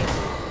scared me.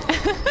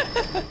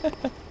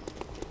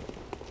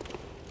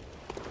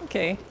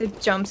 Okay. The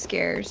jump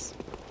scares.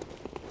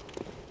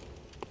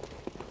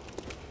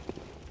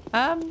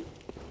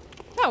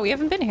 No, we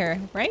haven't been here,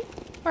 right?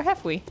 Or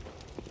have we?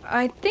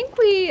 I think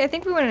we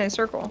went in a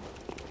circle.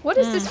 What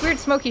is this weird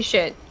smoky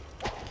shit?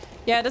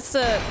 Yeah, that's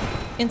the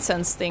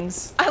incense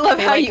things. I love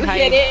how you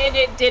hit it and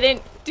it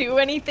didn't do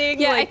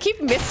anything. Yeah, like... I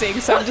keep missing,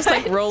 so I'm just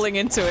like rolling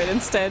into it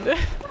instead.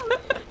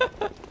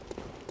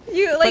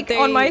 You like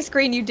on my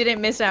screen, you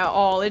didn't miss at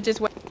all. It just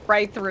went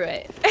right through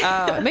it.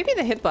 Maybe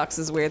the hitbox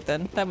is weird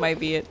then. That might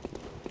be it.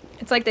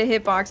 It's like the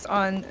hitbox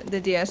on the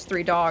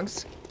DS3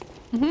 dogs.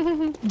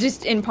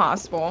 Just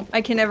impossible.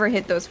 I can never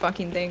hit those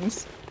fucking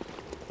things.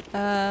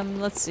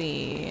 Let's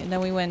see. And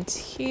then we went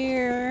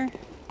here.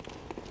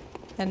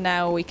 And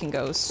now we can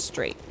go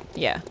straight.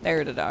 Yeah,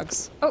 there are the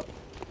dogs. Oh.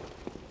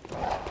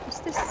 What's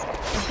this?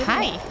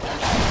 Hi.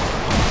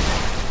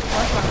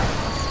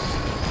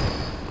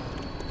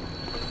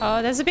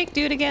 Oh, there's a big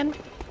dude again.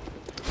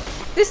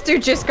 This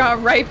dude just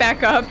got right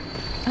back up.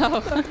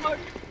 Oh.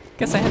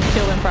 Guess I had to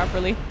kill him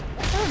properly.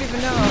 I don't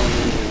even know.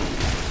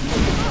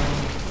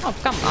 Oh,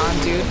 come on,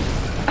 dude.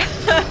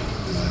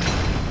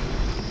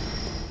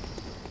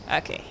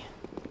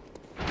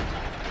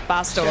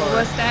 Boss door. Show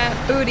us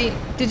that booty.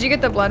 Did you get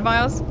the blood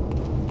vials?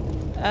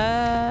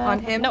 On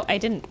him? No, I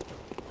didn't.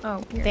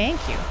 Oh, here. Thank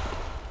you.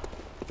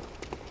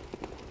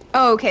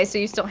 Oh, okay, so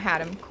you still had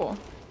him. Cool.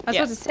 I was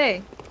Yeah. about to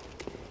say.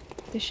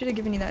 They should have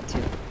given you that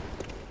too.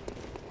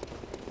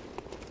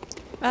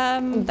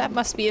 That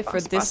must be it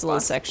for this little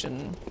boss.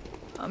 section.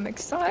 I'm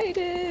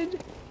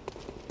excited.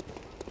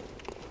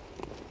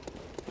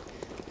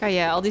 Oh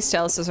yeah, all these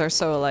chalices are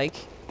so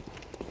alike.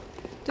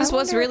 This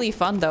was really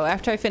fun though.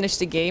 After I finished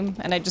the game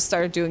and I just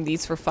started doing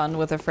these for fun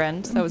with a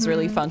friend, that was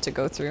really fun to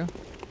go through.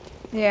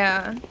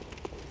 Yeah.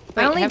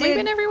 Wait, have we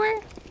been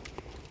everywhere?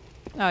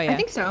 Oh yeah. I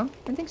think so.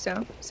 I think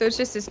so. So it's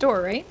just this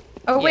door, right?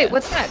 Oh wait, Yeah.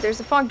 what's that? There's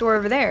a fog door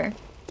over there.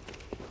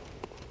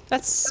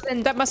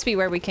 That must be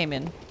where we came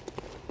in.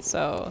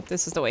 So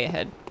this is the way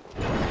ahead.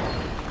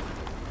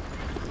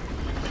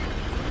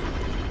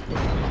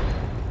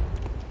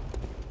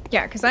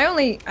 Yeah, because I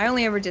only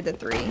ever did the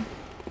 3.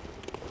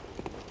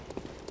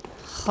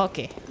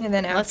 Okay. And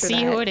then after Let's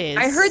see who it is.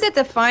 I heard that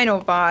the final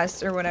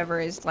boss or whatever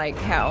is like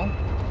hell.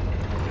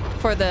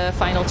 For the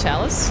final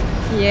chalice?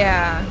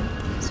 Yeah.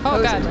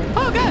 Oh god. Supposedly.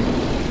 Oh god!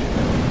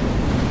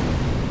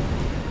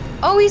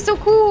 Oh, he's so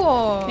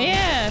cool!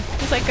 Yeah,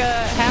 he's like a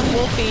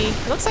half-wolfy.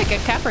 Looks like a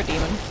capra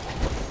demon.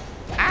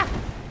 Ah!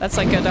 That's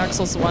like a Dark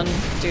Souls 1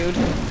 dude.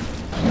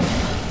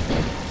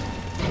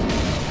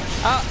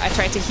 Oh, I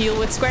tried to heal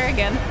with square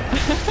again.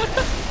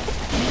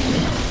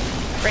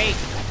 Great.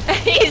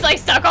 He's like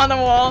stuck on the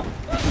wall.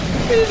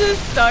 He's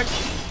just stuck.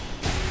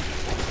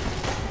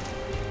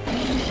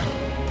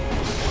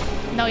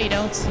 No, you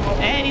don't.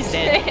 And he's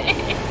dead.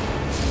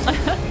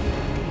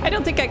 I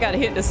don't think I got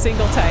hit a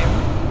single time.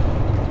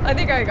 I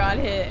think I got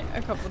hit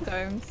a couple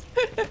times.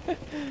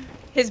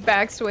 His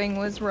backswing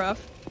was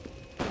rough.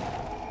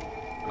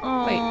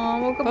 Oh,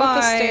 well, goodbye. Both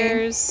the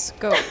stairs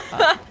go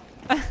up.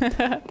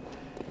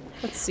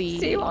 Let's see.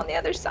 See you on the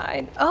other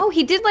side. Oh,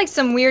 he did like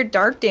some weird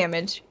dark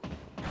damage.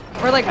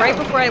 Or like right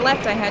before I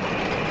left, I had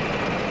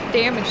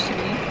damage to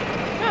me.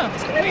 Oh,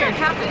 Sometimes that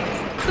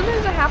happens.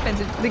 Sometimes that happens.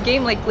 The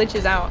game like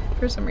glitches out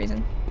for some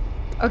reason.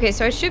 Okay,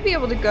 so I should be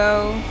able to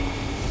go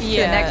to the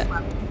next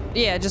level.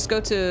 Yeah, just go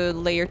to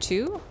layer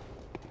 2.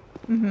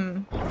 I'll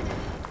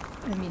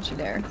meet you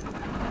there.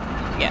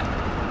 Yeah.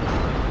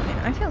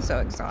 Man, I feel so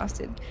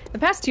exhausted. The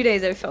past 2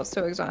 days I've felt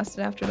so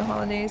exhausted after the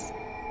holidays.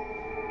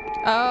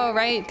 Oh,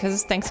 right, because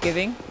it's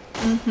Thanksgiving.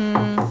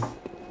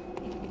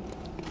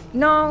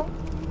 No.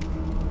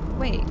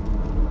 Wait.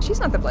 She's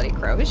not the Bloody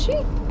Crow, is she?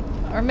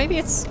 Or maybe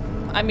it's...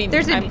 I mean,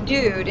 There's a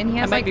dude and he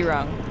has I might be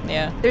wrong.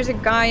 Yeah. There's a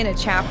guy in a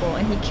chapel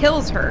and he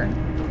kills her.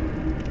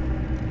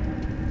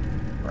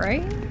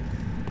 Right?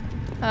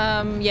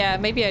 Yeah,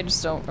 maybe I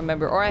just don't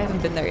remember. Or I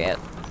haven't been there yet.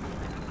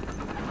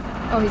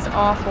 Oh, he's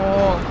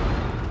awful.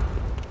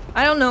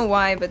 I don't know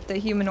why, but the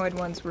humanoid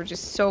ones were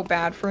just so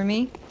bad for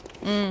me.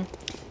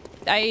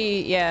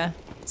 Yeah.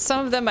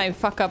 Some of them I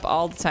fuck up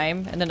all the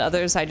time, and then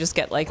others I just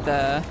get like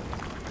the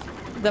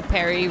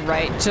parry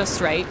just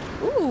right.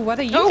 Ooh, what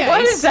are you guys?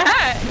 What is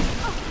that?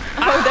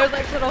 Oh, they're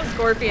like little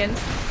scorpions.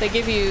 They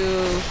give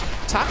you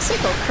toxic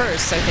or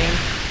curse, I think.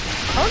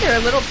 Oh, they're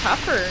a little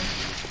tougher.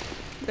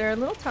 They're a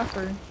little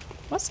tougher.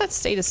 What's that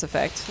status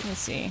effect? Let me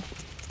see.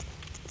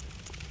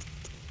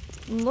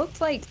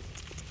 Looks like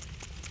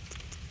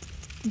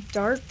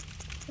dark,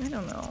 I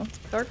don't know,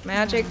 dark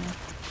magic.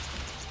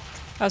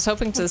 I was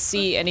hoping to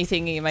see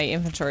anything in my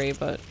inventory,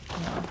 but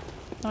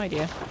no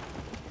idea.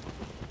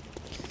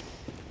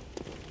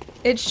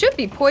 It should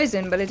be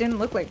poison, but it didn't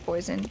look like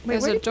poison. Wait,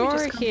 There's a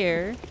door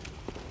here.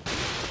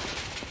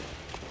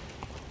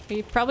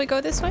 You probably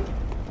go this way?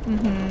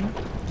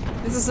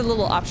 This is a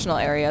little optional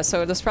area,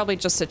 so there's probably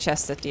just a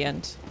chest at the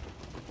end.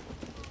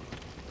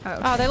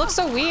 Oh, they look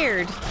so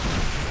weird.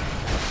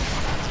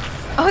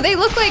 Oh, they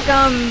look like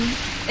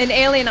an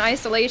Alien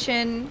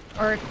Isolation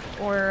or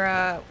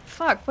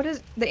fuck, what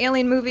is the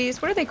Alien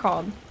movies? What are they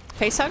called?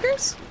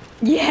 Facehuggers?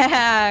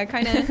 Yeah,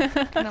 kind of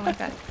like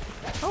that.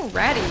 Oh,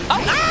 ratty.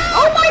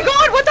 Oh my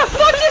god, what the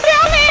fuck just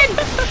happened?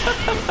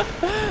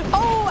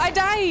 Oh, I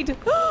died.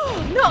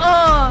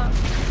 Nuh-uh.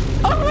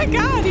 Oh my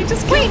god, he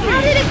just killed Wait, me.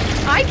 how did it?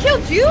 I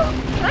killed you?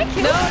 Can I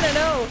kill you?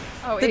 No.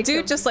 Oh, The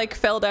dude just like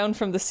fell down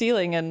from the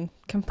ceiling and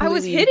completely... I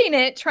was hitting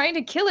it, trying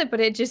to kill it, but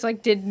it just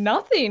like did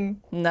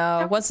nothing.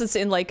 No, once it's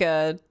in like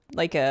a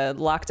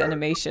locked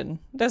animation,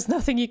 there's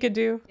nothing you can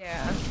do.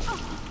 Yeah.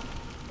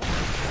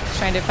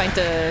 Trying to find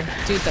the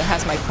dude that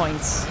has my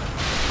points.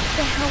 What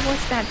the hell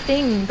was that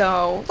thing,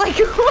 though? Like,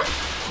 what?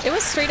 It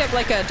was straight up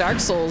like a Dark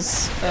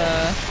Souls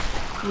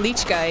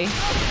leech guy.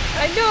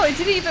 I know, it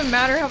didn't even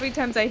matter how many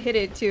times I hit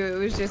it, too. It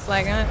was just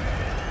like,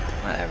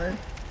 whatever.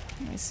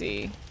 Let me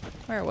see.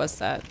 Where was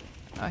that?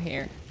 Oh,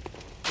 here.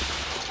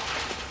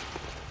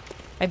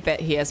 I bet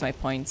he has my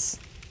points.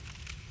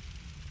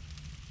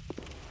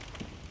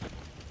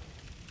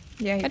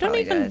 Yeah, he I don't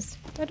probably even does.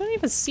 I don't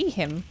even see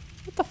him.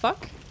 What the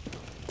fuck?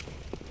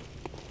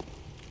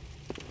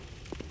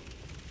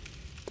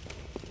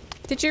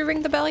 Did you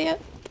ring the bell yet?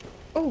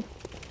 Oh,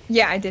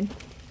 yeah, I did.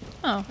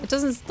 Oh, it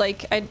doesn't,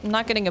 like, I'm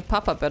not getting a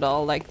pop-up at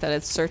all, like, that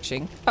it's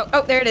searching.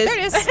 Oh, there it is. There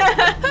it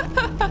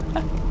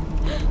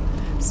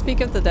is!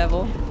 Speak of the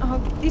devil. Oh,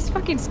 these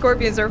fucking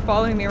scorpions are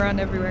following me around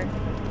everywhere.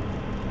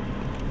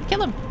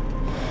 Kill him.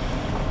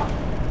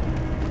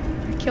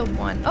 I killed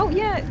one. Oh,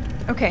 yeah.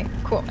 Okay,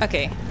 cool.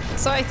 Okay,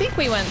 so I think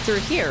we went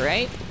through here,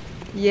 right?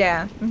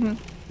 Yeah.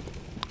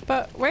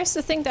 But where's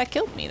the thing that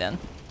killed me, then?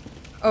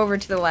 Over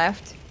to the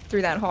left,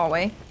 through that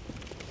hallway.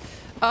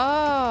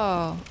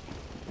 Oh.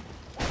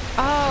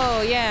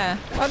 Oh, yeah.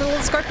 Oh, the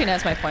little scorpion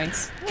has my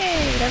points.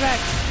 Yay, they're back.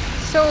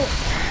 So,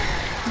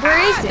 where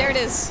is it? There it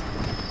is.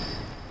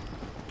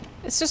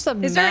 It's just a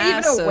Is there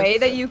even a way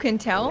that you can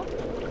tell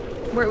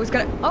where it was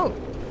gonna... Oh.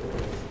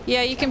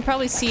 Yeah, you can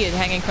probably see it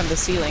hanging from the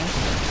ceiling.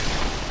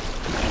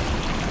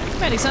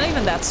 Man, he's not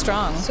even that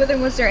strong. So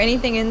then was there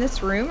anything in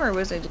this room, or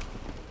was it...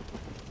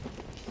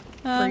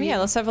 Yeah,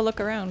 let's have a look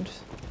around.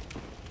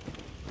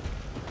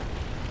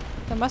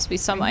 There must be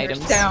some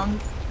items.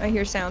 Sounds. I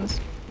hear sounds.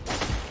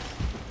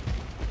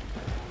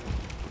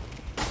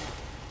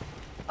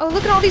 Oh,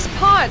 look at all these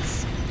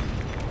pots!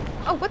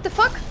 Oh, what the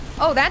fuck?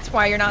 Oh, that's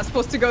why you're not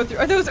supposed to go through.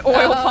 Are those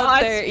oil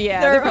pots?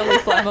 They're probably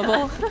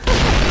flammable.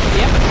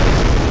 Yep.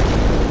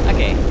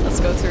 Okay, let's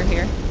go through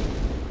here.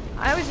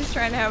 I was just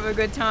trying to have a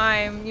good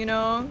time, you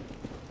know?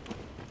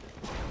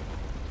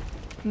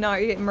 Not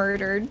get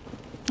murdered.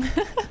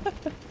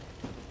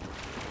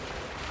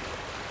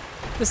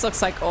 This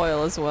looks like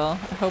oil as well.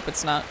 I hope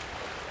it's not.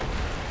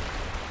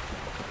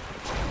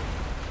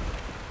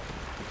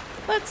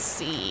 Let's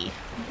see.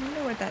 I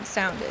wonder what that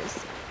sound is.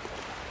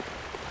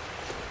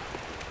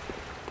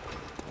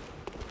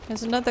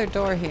 There's another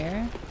door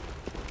here.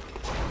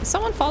 Is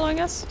someone following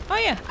us? Oh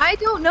yeah. I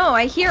don't know.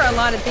 I hear a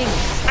lot of things.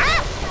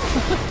 Ah!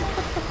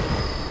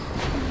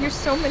 I hear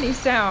so many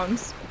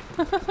sounds.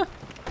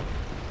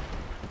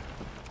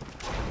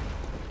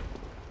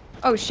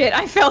 Oh shit,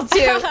 I fell too.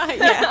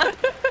 Yeah.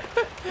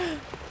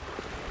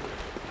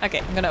 Okay,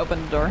 I'm gonna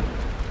open the door.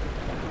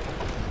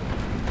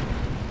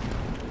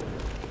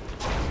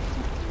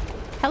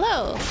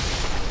 Hello.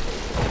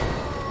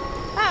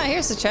 Ah,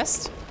 here's the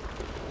chest.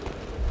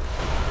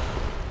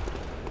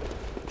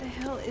 What the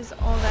hell is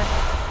all that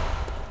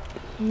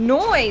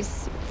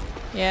noise?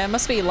 Yeah, it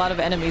must be a lot of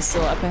enemies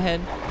still up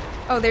ahead.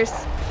 Oh, there's...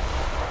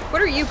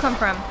 Where do you come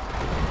from?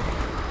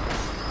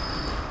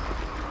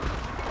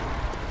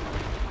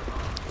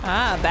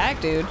 Ah, bag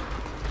dude.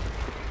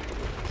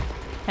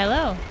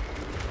 Hello.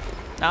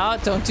 Oh,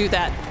 don't do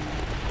that.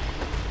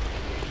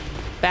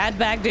 Bad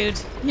bag dude.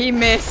 He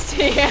missed.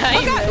 Yeah,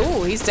 he missed.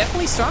 Ooh, he's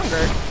definitely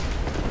stronger.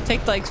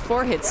 Take like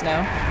 4 hits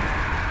now.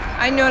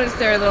 I noticed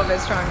they're a little bit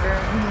stronger.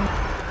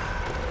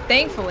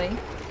 Thankfully.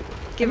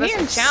 Give us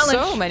a challenge.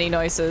 So many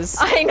noises.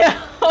 I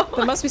know.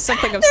 There must be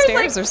something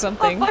upstairs or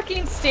something. A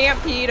fucking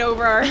stampede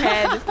over our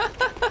head.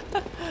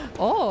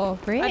 Oh,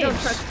 great. I don't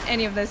trust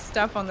any of this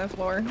stuff on the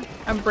floor.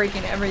 I'm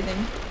breaking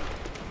everything.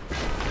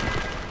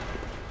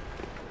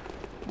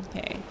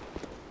 Okay.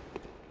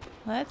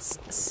 Let's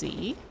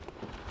see.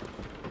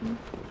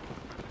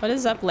 What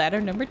is up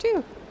ladder number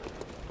 2?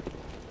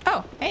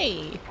 Oh,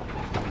 hey.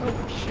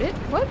 Oh shit,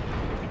 what?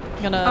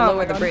 I'm gonna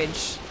lower the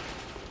bridge.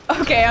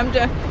 Okay, I'm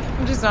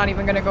just not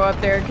even gonna go up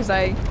there because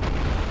I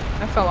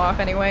fell off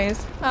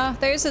anyways.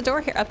 There's a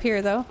door here up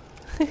here though.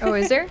 Oh,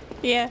 is there?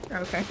 Yeah.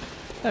 Okay.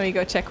 Let me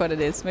go check what it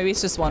is. Maybe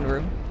it's just one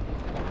room.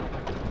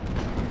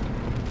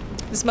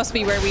 This must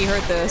be where we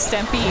heard the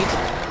stampede.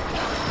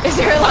 Is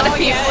there a lot of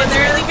people in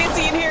there? It's really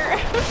busy in here.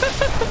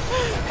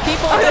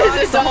 People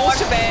dogs, the whole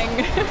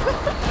shebang.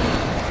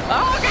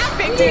 Oh god,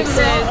 big dudes.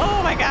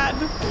 Oh my god.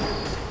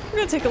 We're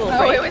gonna take a little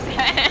break. Oh, it was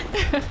that.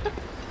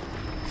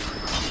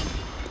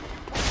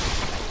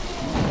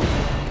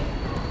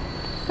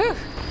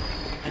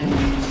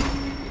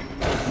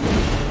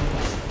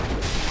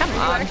 Come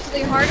on.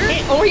 Actually harder?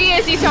 Oh, he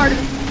is. He's harder.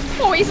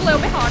 Oh, he's a little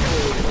bit harder.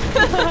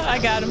 I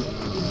got him.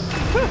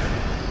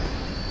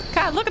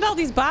 God, look at all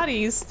these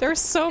bodies. There are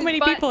so many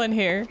people in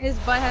here. His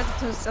butt has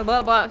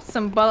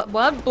some blood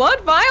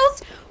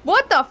vials?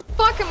 What the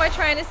fuck am I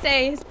trying to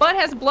say? His butt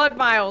has blood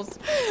vials.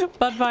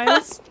 Blood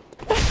vials?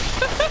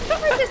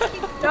 I just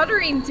keep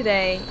stuttering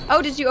today.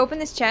 Oh, did you open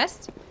this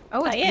chest?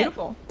 Oh, it's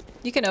beautiful.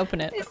 You can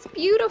open it. It's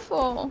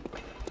beautiful.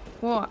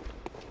 What?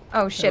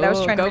 Oh shit, I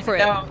was trying to read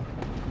it out.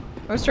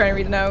 I was trying to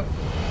read a note.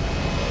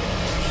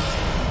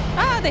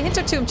 Ah, the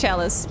Hintertomb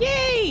chalice.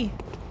 Yay!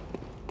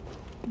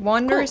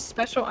 Wondrous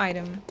special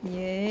item.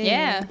 Yay.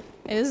 Yeah,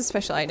 it is a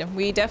special item.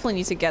 We definitely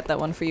need to get that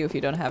one for you if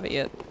you don't have it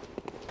yet.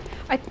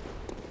 I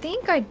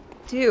think I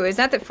do. Is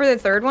that for the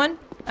third one?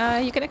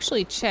 You can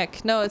actually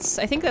check. No, I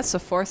think that's the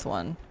 4th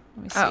one.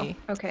 Let me see.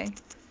 Oh, okay.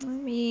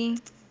 Let me...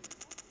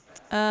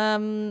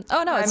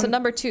 oh no, it's a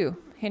number 2.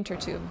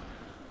 Hintertomb.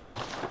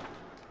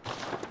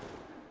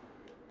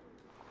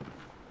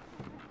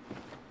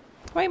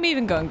 Why am I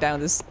even going down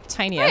this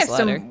tiny ass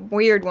ladder? I have some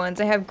weird ones.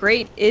 I have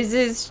Great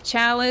Iz's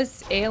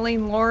chalice,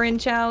 Aileen Lauren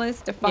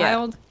chalice,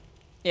 Defiled.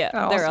 Yeah,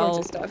 they're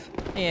all sorts of stuff.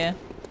 Yeah,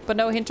 but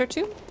no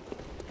Hintertomb?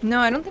 No,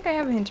 I don't think I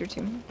have a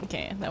Hintertomb.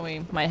 Okay, then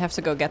we might have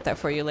to go get that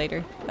for you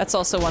later. That's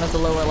also one of the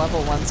lower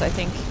level ones, I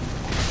think.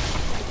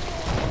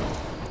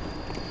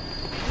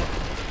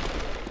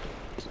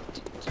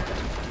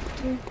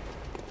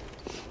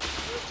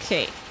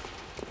 Okay.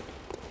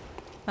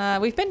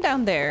 We've been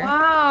down there.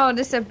 Wow,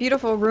 this is a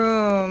beautiful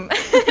room.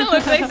 It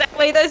looks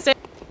exactly the same.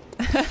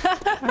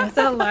 That's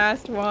the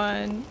last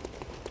one.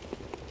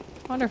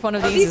 I wonder if one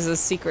of these is a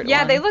secret one.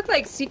 Yeah, they look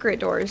like secret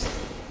doors.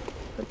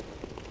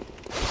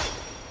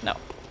 No.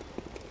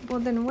 Well,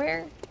 then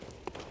where?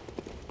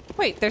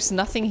 Wait, there's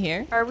nothing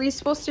here? Are we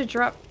supposed to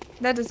drop?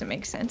 That doesn't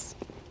make sense.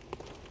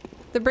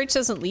 The bridge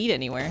doesn't lead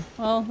anywhere.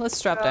 Well, let's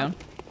drop down.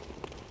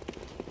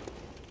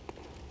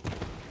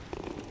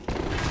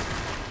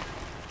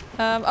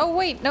 Oh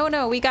wait,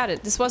 no, we got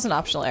it. This was an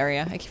optional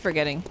area. I keep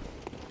forgetting.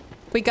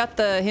 We got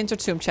the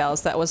Hintertomb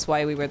chalice. That was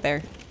why we were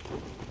there.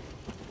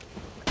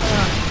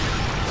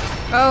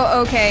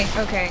 Oh, okay,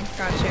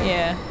 gotcha.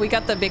 Yeah, we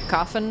got the big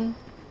coffin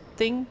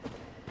thing.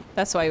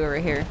 That's why we were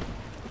here.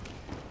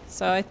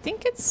 So I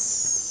think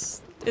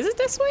it's... Is it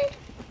this way?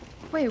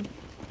 Wait,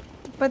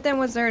 but then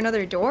was there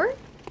another door?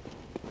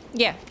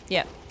 Yeah.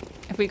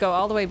 If we go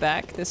all the way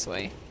back this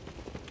way.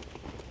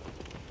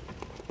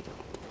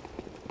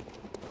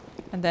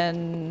 And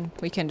then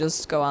we can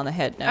just go on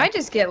ahead now. I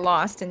just get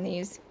lost in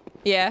these.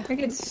 Yeah. I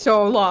get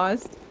so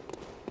lost.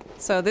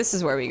 So this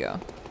is where we go.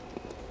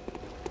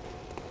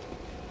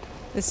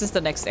 This is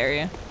the next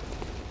area.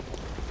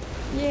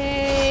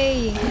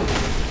 Yay!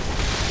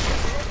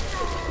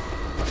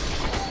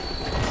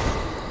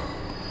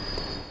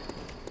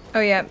 Oh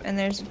yeah, and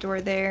there's a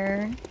door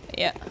there.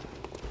 Yeah.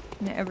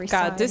 And every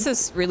side. God, this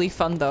is really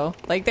fun though.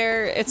 Like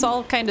it's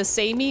all kind of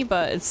samey,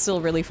 but it's still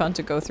really fun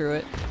to go through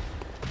it.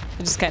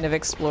 And just kind of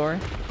explore.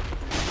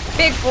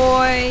 Big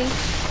boy!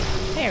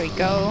 There we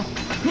go.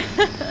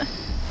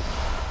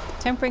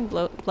 Tempering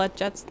blood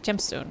jets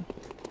gemstone.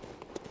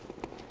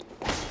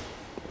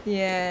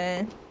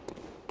 Yeah.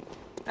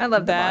 I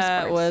love the boss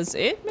That parts. was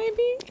it,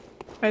 maybe?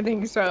 I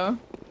think so.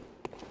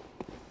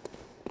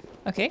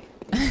 Okay.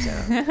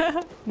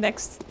 So.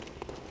 Next.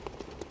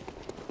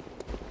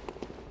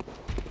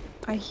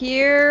 I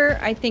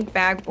think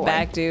Bag Boy.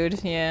 Bag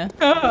dude, yeah.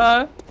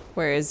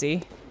 Where is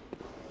he?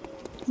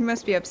 He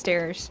must be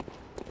upstairs.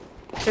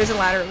 There's a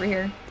ladder over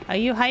here. Are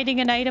you hiding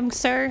an item,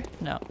 sir?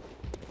 No.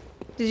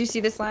 Did you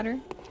see this ladder?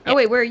 Yeah. Oh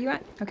wait, where are you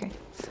at? Okay.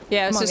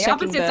 Yeah, I was I'm on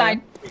just the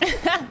checking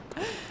opposite side.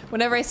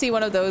 Whenever I see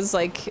one of those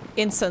like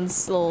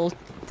incense little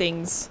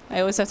things, I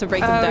always have to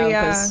break them down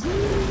because.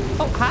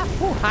 Oh hi!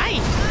 Oh hi!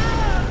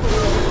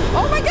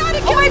 Oh my god!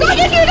 It killed me!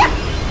 It killed me!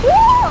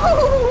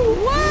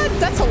 What?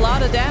 That's a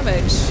lot of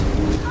damage.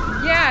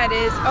 Yeah, it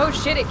is. Oh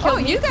shit! It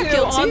killed me you got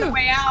killed on too. the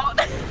way out.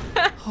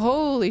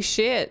 Holy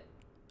shit!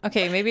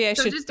 Okay, maybe I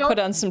should put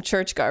on some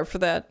church garb for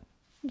that.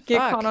 Get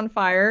caught on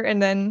fire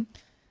and then.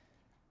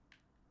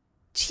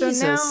 Jesus.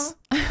 So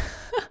now...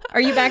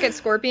 Are you back at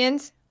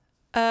Scorpions?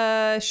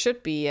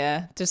 Should be,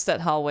 yeah. Just that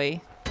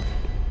hallway.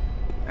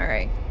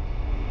 Alright.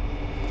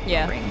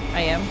 Yeah,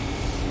 I am.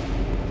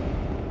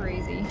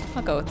 Crazy.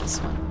 I'll go with this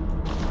one.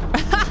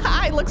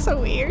 I look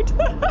so weird.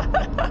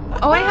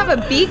 Oh, I have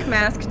a beak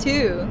mask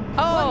too.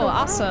 Oh,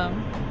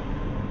 awesome.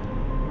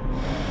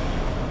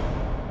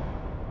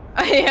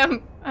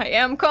 I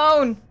am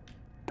Cone.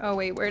 Oh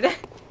wait, where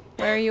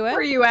are you at? Where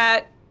are you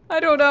at? I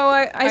don't know.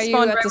 I Are spawned you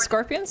at right the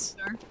Scorpions?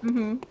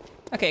 Mm-hmm.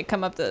 Okay,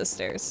 come up the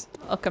stairs.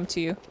 I'll come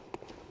to you.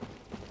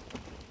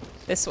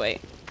 This way.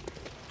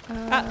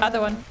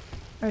 Other one.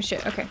 Oh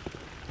shit, okay.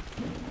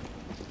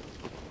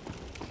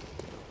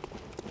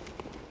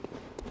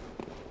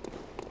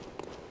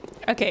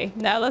 Okay,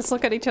 now let's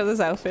look at each other's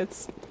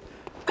outfits.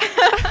 Yeah.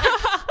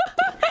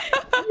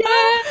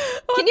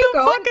 What the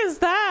fuck is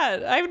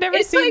that? I've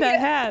never seen that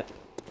hat.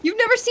 You've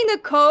never seen the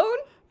cone?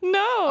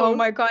 No. Oh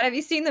my god, have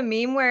you seen the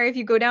meme where if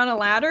you go down a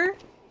ladder?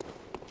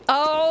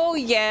 Oh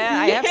yeah,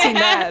 I have seen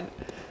that.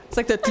 It's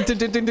like the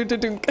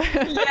dunk.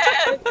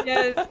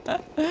 Yes.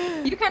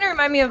 You kind of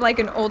remind me of like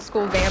an old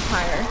school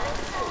vampire.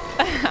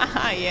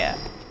 Yeah.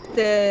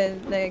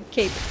 The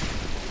cape.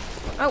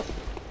 Oh.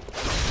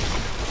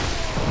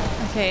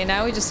 Okay,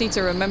 now we just need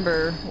to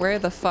remember where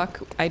the fuck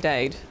I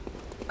died.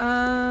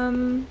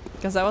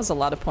 Because that was a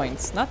lot of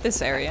points. Not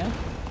this area.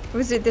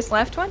 Was it this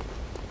left one?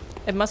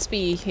 It must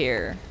be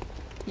here.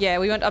 Yeah,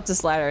 we went up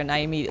this ladder and I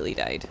immediately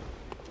died.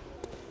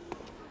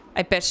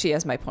 I bet she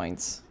has my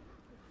points.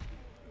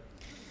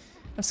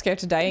 I'm scared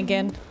to die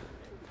again.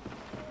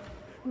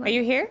 Are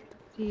you here?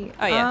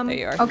 Oh yeah, there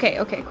you are.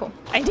 Okay, cool.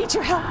 I need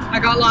your help. I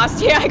got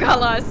lost. Yeah, I got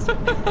lost.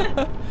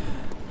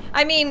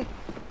 I mean,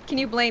 can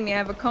you blame me? I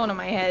have a cone on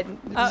my head.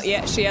 Oh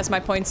yeah, she has my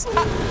points.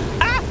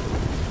 Ah!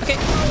 Okay.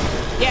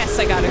 Yes,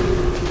 I got her.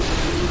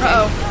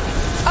 Okay.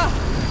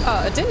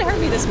 Oh, it didn't hurt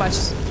me this much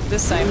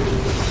this time.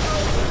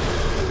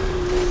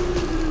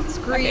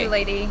 Screw you,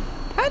 lady.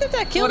 How did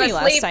that kill me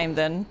last time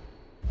then?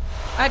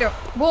 I don't.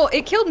 Well,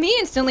 it killed me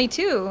instantly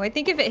too. I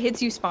think if it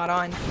hits you spot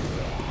on.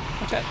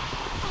 Watch out.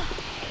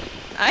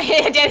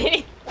 I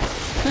didn't.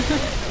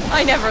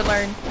 I never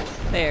learned.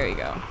 There you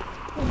go.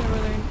 I never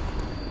learned.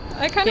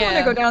 I kind of want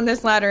to go down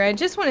this ladder. I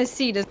just want to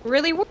see. Does it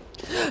really work?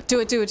 Do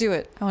it.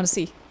 I want to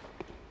see.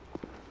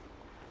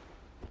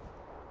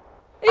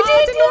 It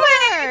didn't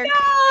work!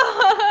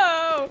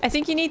 No! I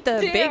think you need the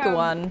big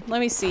one. Let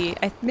me see.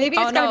 Maybe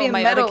it's gotta be a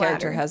my metal other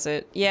character ladder. has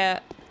it. Yeah.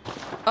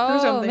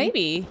 Oh,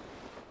 maybe.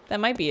 That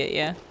might be it,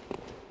 yeah.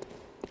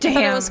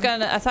 Damn.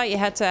 I thought you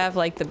had to have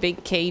like the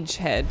big cage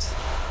head.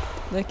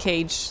 The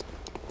cage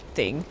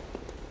thing.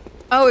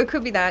 Oh, it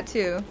could be that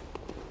too.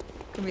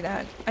 Could be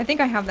that. I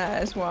think I have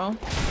that as well.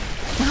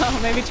 Oh,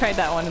 maybe try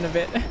that one in a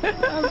bit.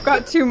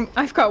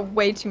 I've got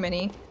way too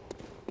many.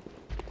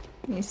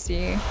 Let me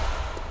see.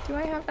 Do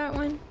I have that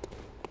one?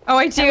 Oh,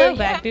 I do. Hello,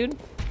 bad dude.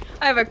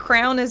 I have a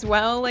crown as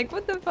well. Like,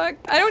 what the fuck?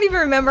 I don't even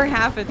remember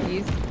half of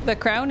these. The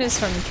crown is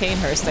from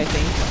Canehurst, I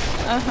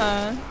think.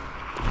 Uh-huh.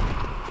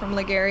 From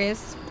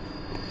Ligarius.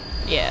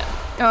 Yeah.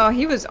 Oh,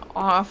 he was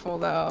awful,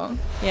 though.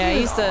 Yeah,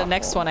 he's the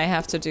next one I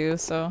have to do,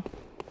 so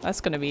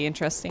that's gonna be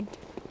interesting.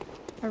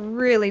 I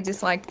really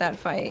disliked that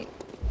fight.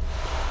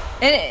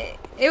 And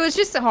it was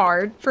just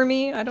hard for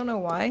me. I don't know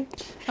why.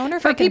 I wonder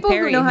if I can people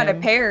parry who know how to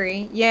him.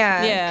 parry.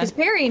 Yeah. Because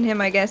Yeah. parrying him,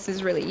 I guess,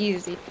 is really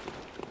easy.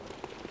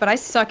 But I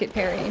suck at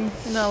parrying,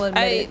 and I'll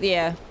admit it.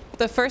 Yeah.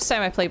 The first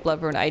time I played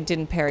Bloodborne, I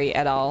didn't parry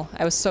at all.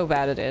 I was so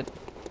bad at it.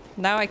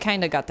 Now I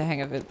kind of got the hang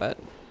of it, but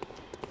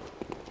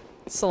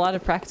it's a lot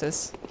of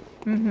practice.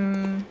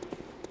 Mm-hmm.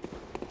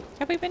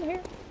 Have we been here?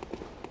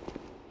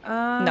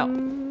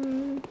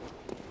 No.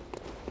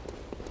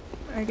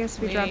 I guess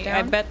we dropped down.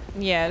 I bet,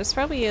 yeah, there's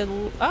probably a...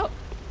 Oh,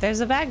 there's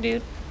a bag,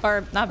 dude.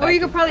 Or, not bag. Oh, you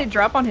could probably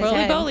drop on his Roly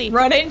head. boly.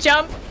 Run and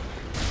jump.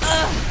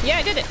 Yeah,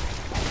 I did it.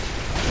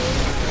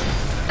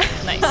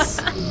 Nice.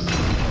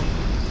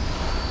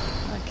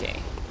 Okay.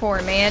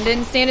 Poor man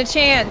didn't stand a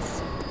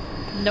chance.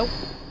 Nope.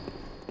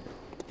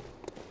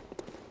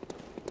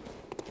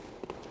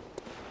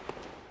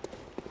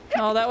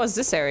 Oh, that was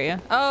this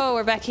area. Oh,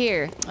 we're back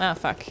here. Oh,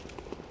 fuck.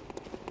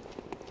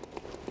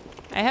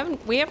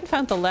 We haven't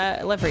found the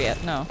lever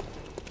yet, no.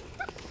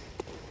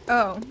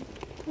 Oh.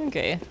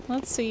 Okay,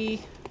 let's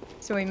see.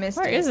 So we missed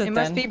Where it. is it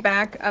must then? be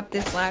back up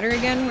this ladder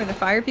again where the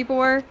fire people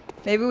were.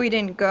 Maybe we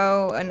didn't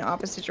go an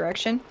opposite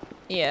direction.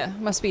 Yeah,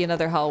 must be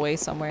another hallway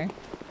somewhere.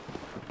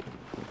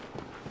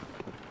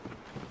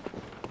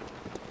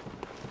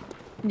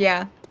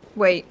 Yeah.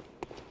 Wait.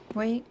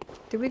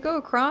 Did we go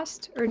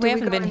across? Or did We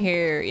haven't been in-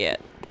 here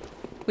yet.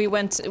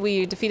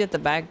 We defeated the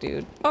bag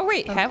dude. Oh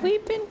wait, have we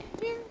been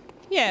here?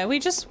 Yeah, we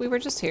were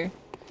just here.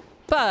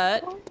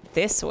 But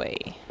this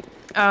way.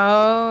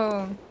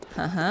 Oh.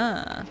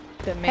 Haha.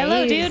 The maze.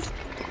 Hello, dude.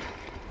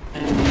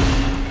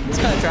 It's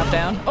gonna drop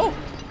down. Oh!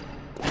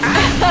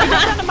 Ah, it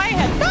dropped down to my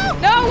head. No!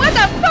 No, what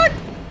the fuck?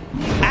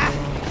 Ah!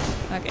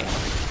 Okay.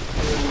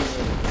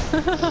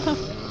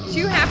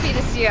 Too happy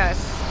to see us.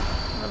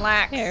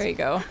 Relax. There we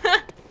go.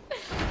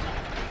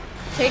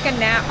 Take a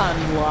nap.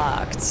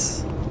 Unlocked.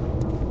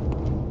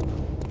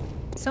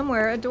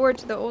 Somewhere, a door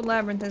to the old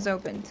labyrinth has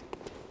opened.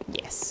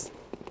 Yes.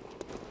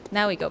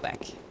 Now we go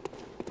back.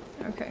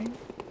 Okay.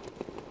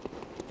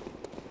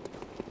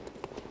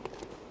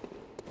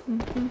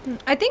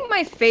 I think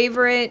my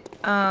favorite,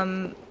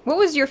 what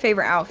was your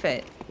favorite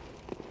outfit?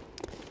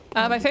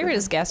 My favorite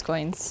is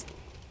Gascoigne's.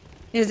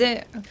 Is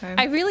it? Okay.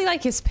 I really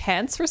like his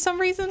pants for some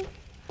reason.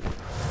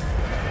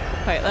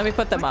 Wait, let me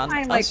put them on.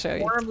 I'm I'll like show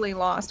you. horribly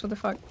lost. What the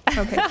fuck?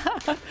 Okay.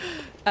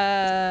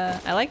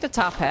 I like the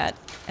top hat,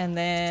 and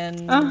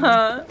then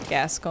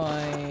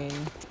Gascoigne.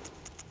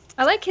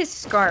 I like his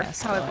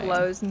scarf, how it Gascoigne.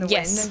 blows in the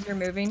Yes. wind as you're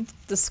moving.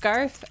 The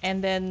scarf,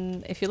 and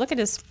then if you look at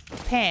his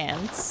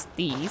pants,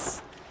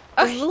 these.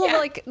 Oh, The little, yeah.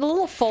 like, the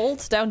little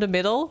fold down the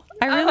middle.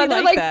 I really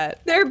they're like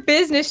that. They're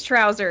business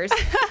trousers.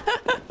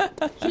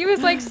 He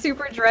was like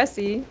super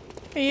dressy.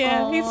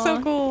 Yeah, he's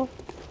so cool.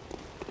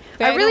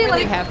 But I really don't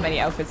like- have many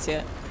outfits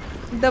yet.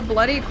 The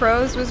Bloody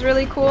Crows was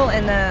really cool,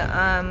 and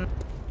the,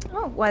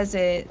 what was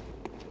it?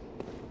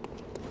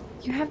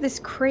 You have this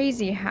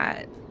crazy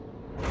hat.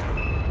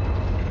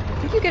 I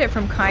think you get it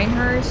from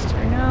Kinehurst,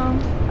 or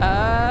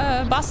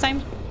no? Boss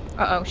time.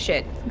 Uh-oh,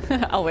 shit.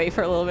 I'll wait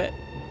for a little bit.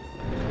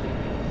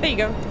 There you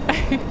go.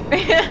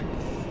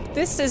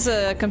 This is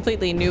a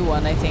completely new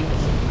one, I think.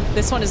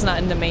 This one is not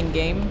in the main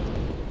game.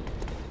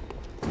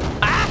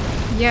 Ah!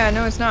 Yeah,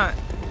 no, it's not.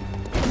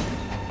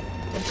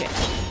 Okay.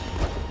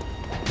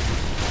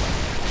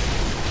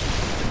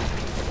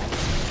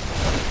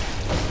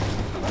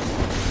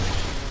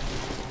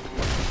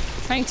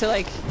 Trying to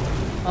like,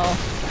 well,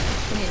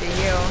 Neither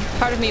you.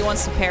 part of me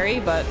wants to parry,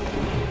 but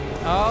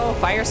oh,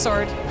 fire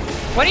sword.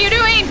 What are you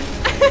doing?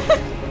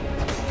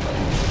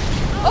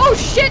 Oh,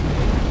 shit!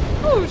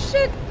 Oh,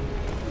 shit!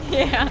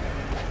 Yeah.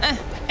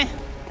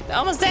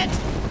 Almost dead.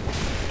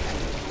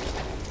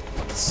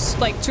 It's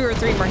like 2 or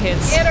 3 more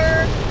hits. Get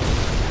her!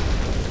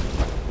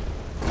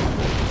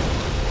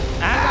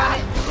 Ah!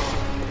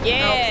 Got it.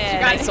 Yeah, she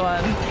got nice it.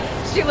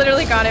 one. She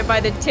literally got it by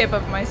the tip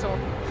of my sword.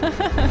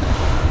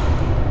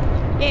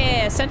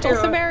 Yeah, Central Ew.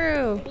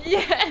 Sumeru.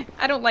 Yeah,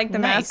 I don't like the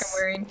mask Nice. I'm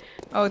wearing.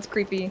 Oh, it's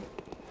creepy.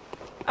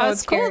 Oh,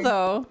 it's it's cool scary.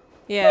 though.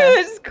 Yeah,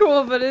 It's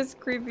cool, but it's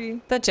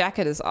creepy. the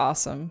jacket is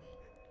awesome.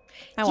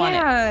 I want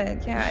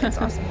it. Yeah, it's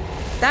awesome.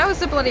 That was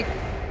the Bloody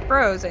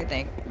Crows, I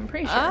think. I'm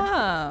pretty sure.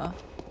 Ah,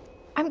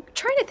 I'm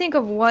trying to think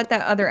of what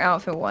that other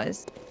outfit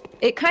was.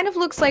 It kind of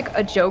looks like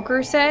a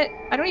Joker set.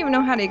 I don't even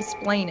know how to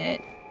explain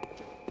it.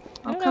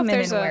 I'll come in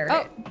and wear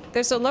it.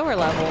 There's a lower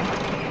level.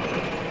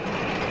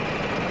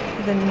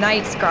 The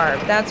Night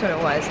Scarf. That's what it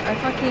was. I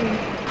fucking...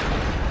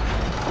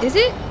 Is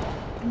it?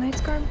 The Night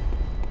Scarf?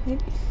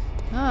 Maybe?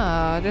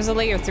 Ah, there's a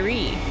layer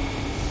 3.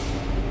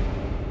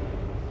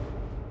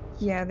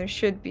 Yeah, there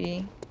should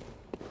be.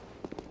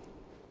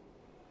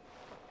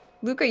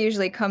 Luca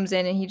usually comes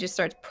in and he just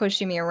starts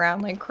pushing me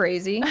around like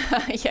crazy.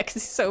 Yeah, because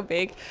he's so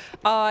big.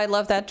 Oh, I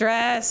love that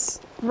dress.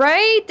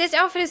 Right? This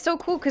outfit is so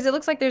cool because it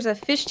looks like there's a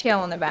fishtail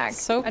on the back.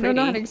 So pretty. I don't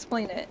know how to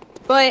explain it.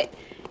 But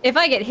if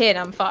I get hit,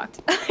 I'm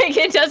fucked. Like,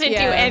 it doesn't do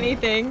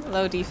anything.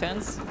 Low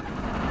defense.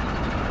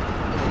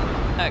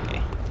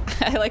 Okay.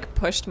 I like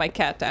pushed my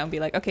cat down, be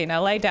like, okay,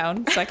 now lie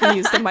down so I can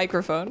use the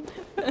microphone.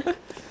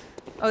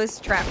 Oh, this is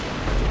a trap.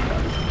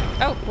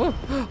 Oh, whoa.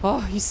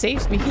 Oh, you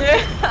saved me.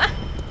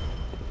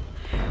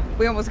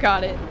 We almost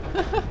got it.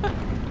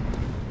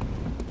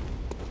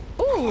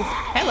 Ooh,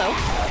 hello.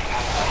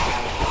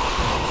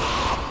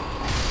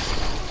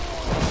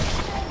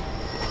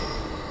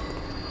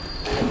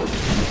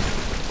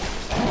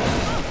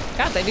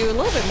 God, they do a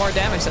little bit more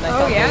damage than I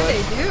thought they would. Oh, yeah,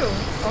 they do.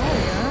 Oh,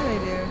 yeah, they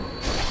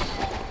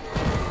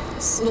do.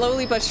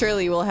 Slowly but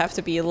surely, we'll have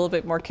to be a little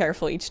bit more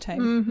careful each time.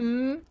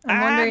 Mm-hmm.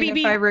 I'm wondering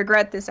if I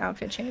regret this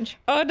outfit change.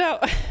 Oh, no.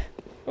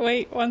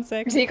 Wait, 1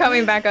 sec. Is he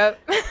coming back up?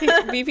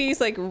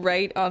 BB's like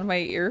right on my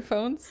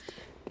earphones.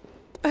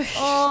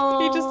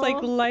 Oh. He just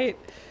like light.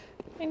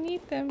 I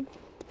need them.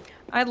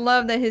 I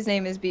love that his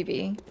name is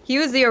BB. He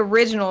was the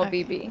original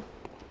BB.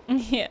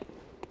 Yeah.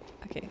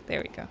 Okay,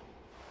 there we go.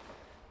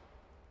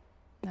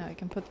 Now I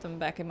can put them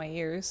back in my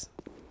ears.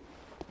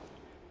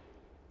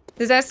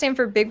 Does that stand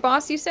for Big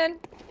Boss, you said?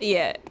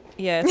 Yeah.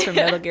 Yeah, it's from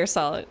Metal Gear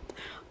Solid.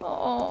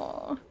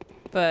 Oh.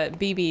 But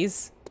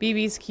BB's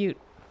cute.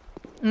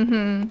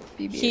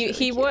 Mm-hmm.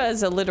 He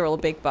was a literal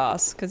big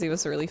boss because he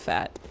was really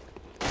fat.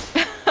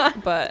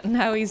 But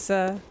now he's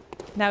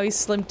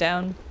slimmed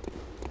down.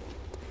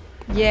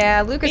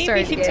 Yeah, Lucas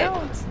started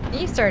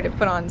he started to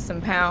put on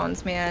some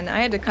pounds, man. I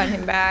had to cut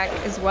him back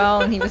as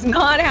well, and he was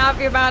not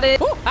happy about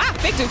it. Ooh, ah,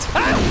 big dudes!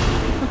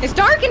 Ah! It's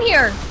dark in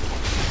here.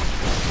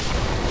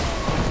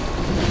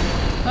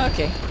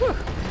 Okay. Whew.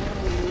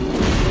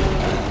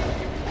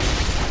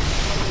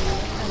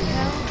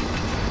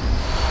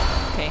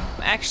 Okay,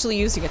 I'm actually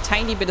using a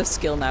tiny bit of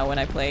skill now when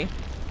I play.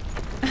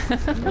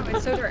 No,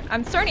 it's so dark.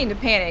 I'm starting to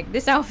panic.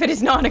 This outfit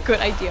is not a good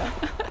idea.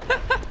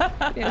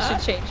 Maybe I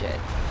should change it.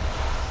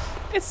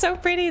 It's so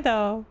pretty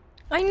though.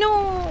 I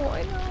know,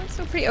 it's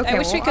so pretty. Okay, I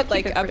wish we could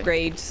like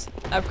upgrade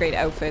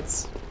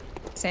outfits.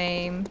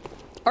 Same.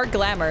 Or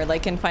glamour,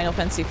 like in Final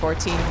Fantasy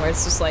 14, where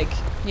it's just like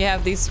you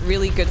have these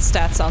really good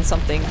stats on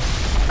something.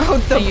 Oh,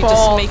 the and you balls.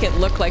 just make it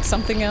look like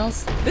something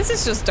else. This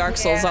is just Dark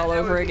Souls all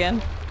over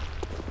again.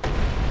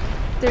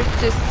 They're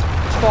just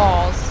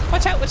balls.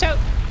 Watch out! Watch out!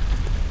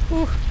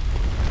 Ooh.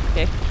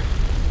 Okay.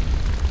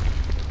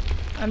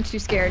 I'm too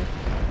scared.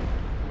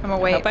 I'm gonna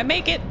wait. Hope I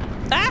make it.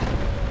 Ah!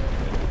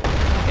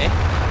 Okay.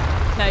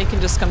 Now you can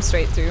just come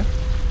straight through.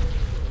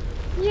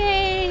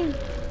 Yay!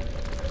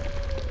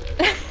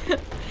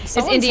 It's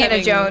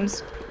Indiana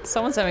Jones.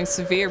 Someone's having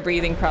severe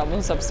breathing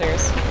problems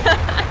upstairs.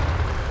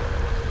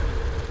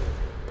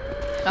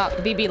 Oh,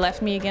 BB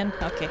left me again?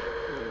 Okay.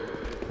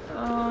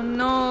 Oh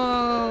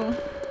no.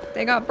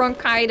 They got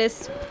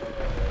bronchitis.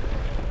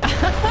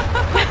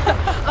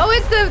 Oh,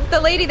 it's the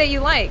lady that you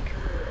like.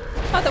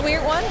 Oh, the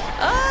weird one?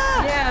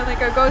 Ah! Yeah,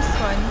 like a ghost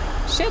one.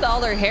 She had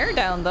all her hair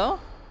down though.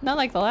 Not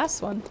like the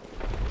last one.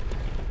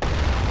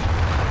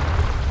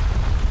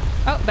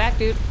 Oh, back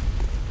dude.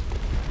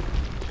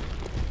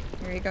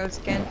 Here he goes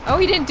again. Oh,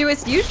 he didn't do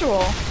his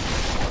usual.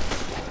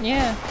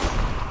 Yeah.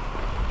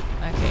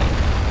 Okay.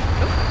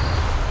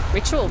 Oop.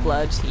 Ritual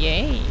blood.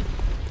 Yay.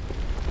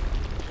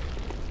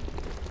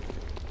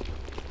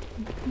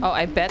 Oh,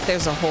 I bet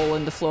there's a hole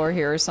in the floor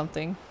here or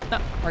something. No,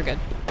 we're good.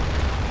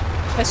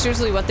 That's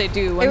usually what they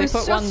do when they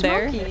put one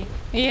there. Yeah.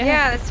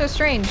 Yeah, that's so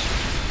strange.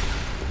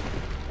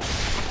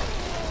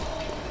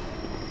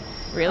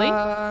 Really?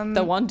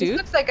 The one dude? This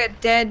looks like a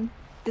dead...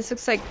 This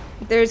looks like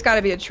there's got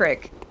to be a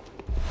trick.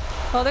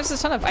 Well, there's a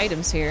ton of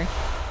items here.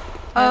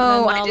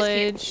 Oh, knowledge. I just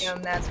can't see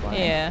them, that's why.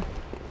 Yeah.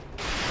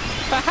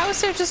 But how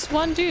is there just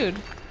one dude?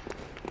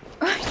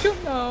 I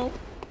don't know.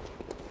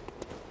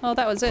 Oh,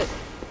 that was it.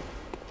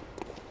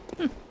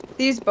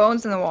 These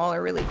bones in the wall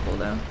are really cool,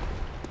 though.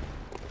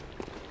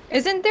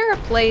 Isn't there a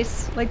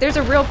place, like there's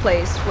a real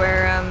place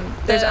where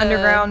there's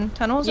underground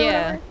tunnels or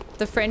whatever?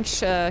 The French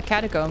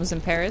catacombs in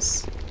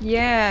Paris.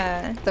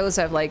 Yeah. Those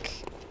have like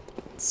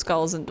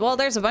skulls and, well,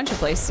 there's a bunch of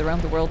places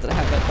around the world that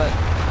have it, but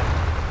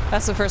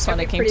that's the first one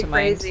that came to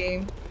mind.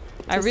 Crazy.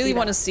 I really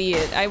want to see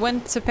it. I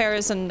went to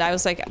Paris and I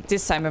was like,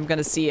 this time I'm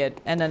gonna see it.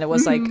 And then it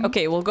was like,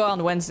 okay, we'll go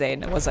on Wednesday,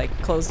 and it was like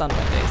closed on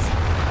Mondays.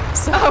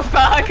 So oh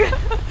fuck!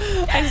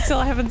 I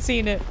still haven't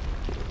seen it.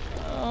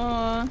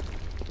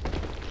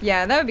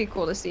 Yeah, that would be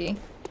cool to see.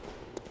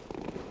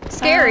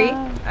 Scary.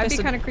 I'd be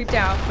kind of creeped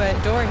out, but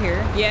door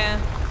here. Yeah.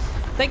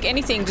 Like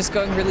anything just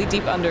going really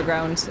deep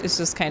underground is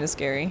just kind of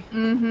scary.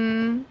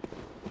 Mm-hmm.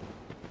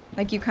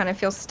 Like you kind of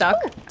feel stuck.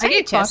 Oh, I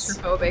get chests.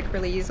 claustrophobic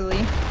really easily.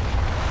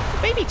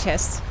 Baby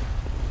chest.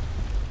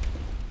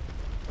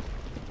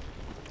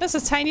 That's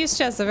the tiniest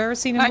chest I've ever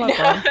seen in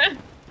Bloodborne.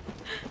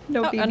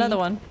 No, oh, another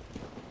one.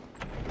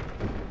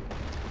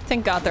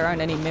 Thank God there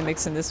aren't any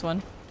mimics in this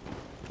one.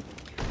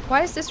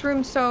 Why is this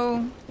room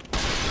so...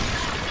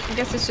 I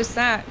guess it's just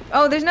that.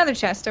 Oh, there's another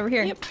chest over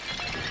here. Yep.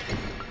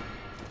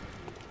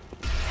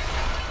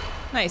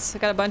 Nice, I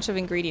got a bunch of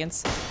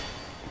ingredients.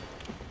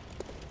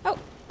 Oh,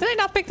 did I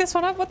not pick this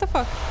one up? What the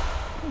fuck?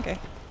 Okay.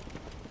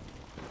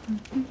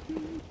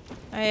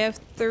 I have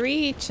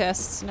 3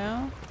 chests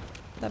now.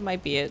 That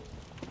might be it.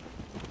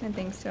 I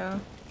think so.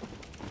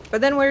 But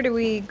then where do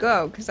we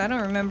go? Because I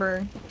don't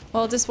remember.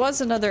 Well, this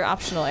was another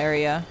optional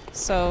area,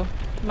 so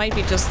it might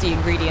be just the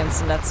ingredients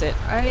and that's it.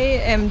 I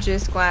am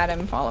just glad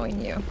I'm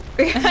following you.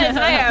 Because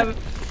I have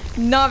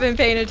not been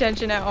paying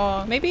attention at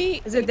all.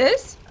 Maybe... Is it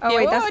this? Oh yeah,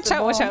 wait, whoa, that's the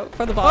ball. watch out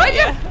for the ball. Oh,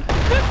 yeah.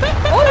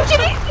 Oh,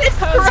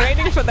 Jesus I was Christ.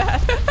 waiting for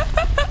that.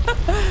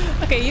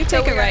 Okay, you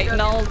take a right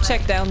and I'll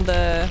check down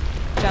the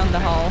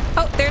hall.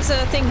 Oh, there's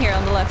a thing here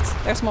on the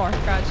left. There's more.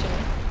 Gotcha.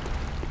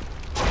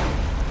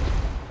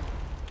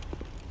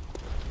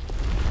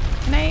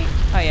 Can I?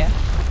 Oh yeah.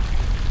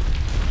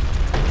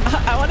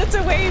 I wanted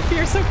to wave.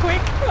 You're so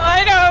quick.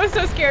 I know. I was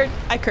so scared.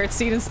 I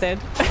curtsied instead.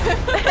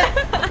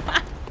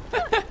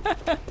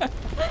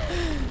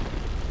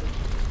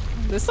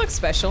 This looks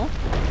special.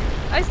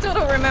 I still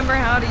don't remember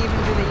how to even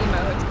do the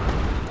emote.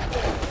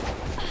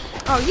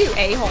 Oh, you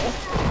a-hole.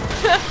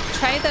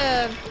 Try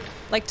the,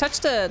 like, touch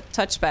the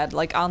touchpad,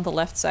 like, on the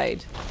left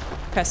side.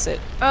 Press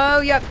it.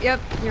 Oh, yep, you're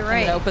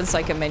right. And it opens,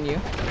 like, a menu.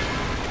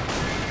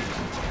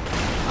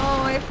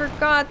 Oh, I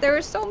forgot. There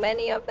were so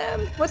many of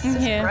them. What's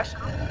this brush?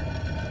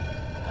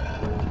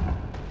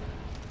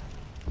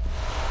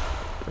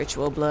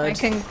 Ritual blood. I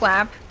can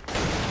clap.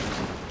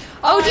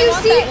 Oh, do you I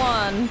want see? that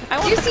one. I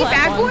want do you the see clap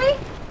Bad one. Boy?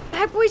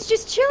 Bad Boy's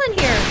just chilling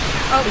here.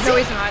 Oh, Is no,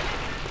 he? he's not.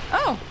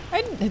 Oh,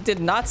 I did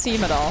not see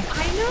him at all.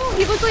 I know.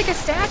 He looked like a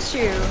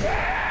statue.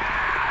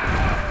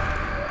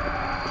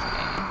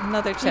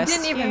 Another chest. He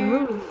didn't even here.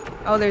 move.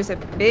 Oh, there's a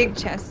big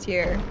chest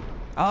here.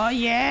 Oh,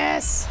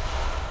 yes!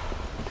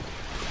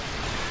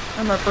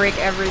 I'm gonna break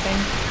everything.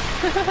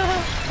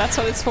 That's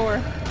what it's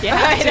for. Yeah,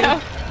 I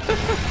know.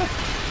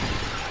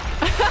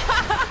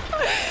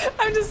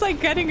 I'm just like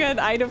getting an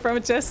item from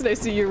a chest and I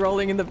see you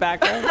rolling in the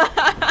background.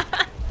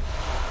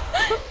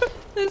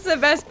 This is the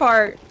best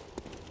part.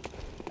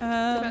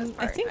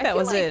 I think that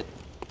was it.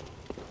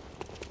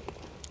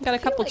 Got a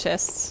couple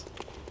chests.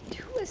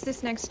 Who is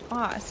this next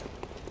boss?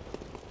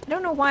 I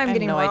don't know why I'm I have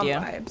getting no Rom idea.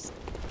 vibes.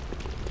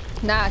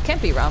 Nah, it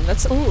can't be Rom.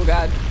 That's oh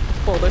god.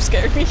 Boulder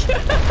scared me.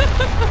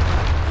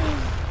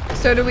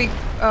 So do we?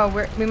 Oh,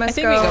 we must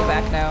go. I think we go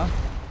back now.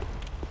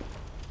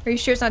 Are you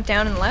sure it's not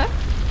down and left?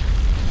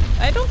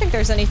 I don't think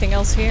there's anything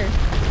else here.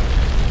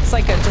 It's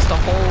like just a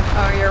hole.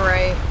 Oh, you're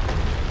right.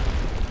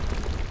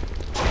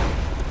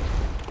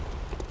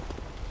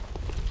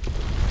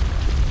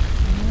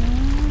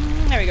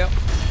 There we go.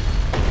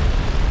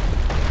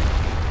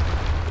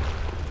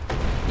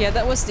 Yeah,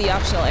 that was the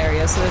optional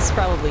area, so that's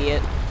probably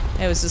it.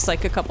 It was just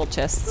like a couple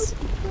chests.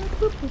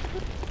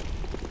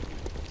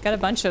 Got a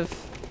bunch of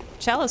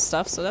chalice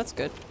stuff, so that's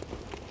good.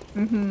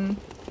 Mm-hmm.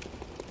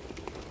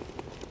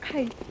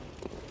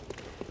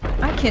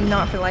 I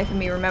cannot for the life of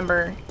me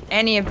remember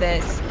any of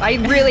this. I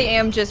really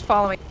am just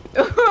following.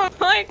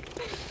 Like,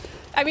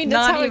 I mean,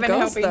 that's not how it even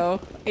goes, helping.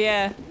 though.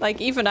 Yeah, like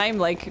even I'm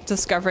like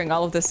discovering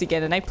all of this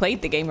again, and I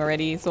played the game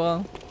already as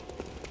well.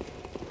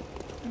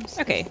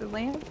 Okay, the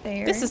lamp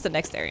there. this is the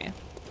next area.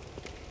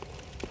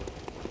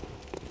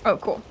 Oh,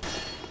 cool.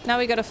 Now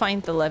we gotta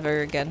find the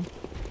lever again.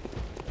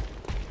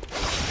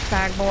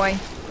 Bag boy.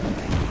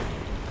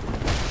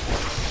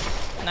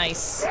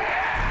 Nice.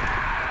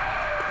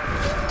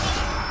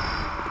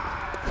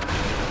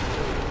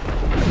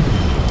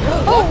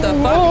 What the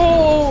fuck?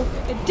 Oh!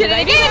 It did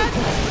it again!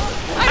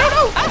 I don't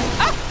know!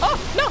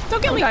 Oh, no,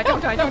 don't kill me!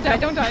 Don't die, don't die,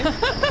 don't die.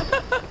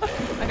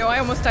 I know, I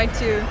almost died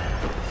too.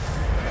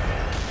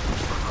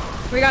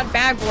 We got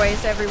bad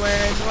boys everywhere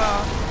as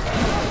well.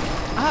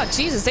 Ah,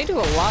 Jesus, they do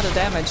a lot of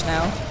damage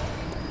now.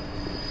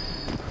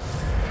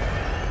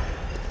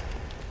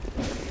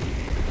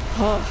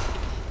 Oh,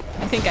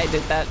 I think I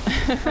did that.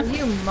 Oh,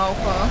 you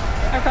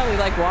mofo. I probably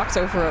like walked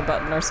over a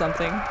button or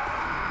something.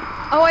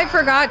 Oh, I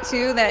forgot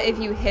too that if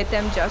you hit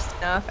them just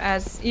enough,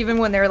 as even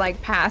when they're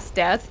like past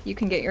death, you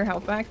can get your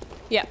health back.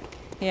 Yeah,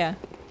 yeah,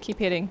 keep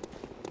hitting.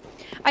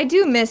 I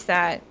do miss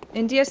that.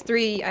 In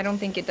DS3, I don't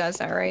think it does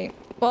that, right?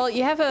 Well,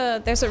 you have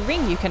there's a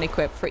ring you can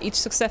equip. For each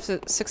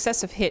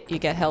successive hit, you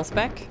get health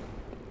back.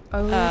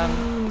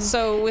 Oh.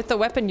 So with the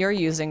weapon you're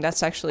using,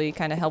 that's actually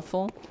kind of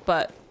helpful,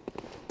 but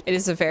it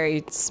is a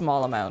very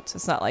small amount.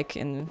 It's not like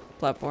in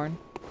Bloodborne.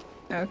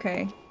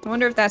 Okay. I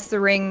wonder if that's the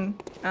ring.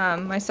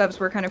 My subs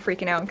were kind of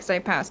freaking out because I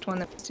passed one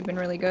that must have been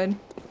really good.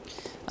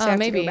 So I have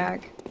maybe. to go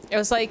back. It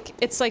was like,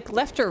 it's like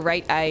left or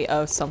right eye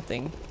of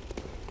something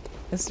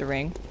is the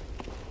ring.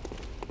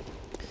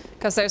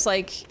 Because there's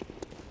like,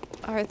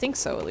 or I think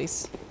so at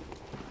least.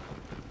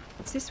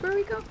 Is this where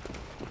we go?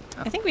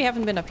 I think we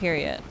haven't been up here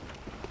yet.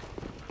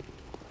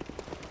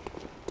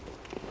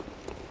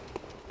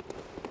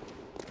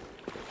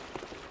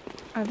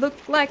 I look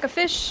like a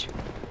fish.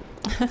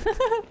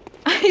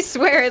 I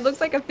swear, it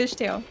looks like a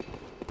fishtail.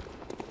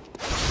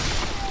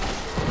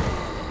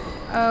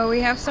 Oh,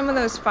 we have some of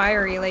those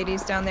fiery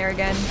ladies down there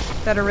again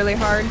that are really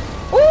hard.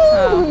 Ooh!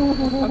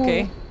 Oh,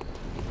 okay.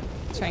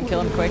 Try and kill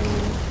him quick.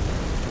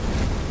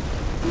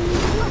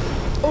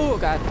 Oh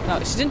god, no,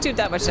 she didn't do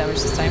that much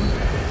damage this time.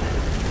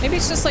 Maybe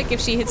it's just like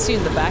if she hits you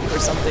in the back or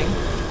something.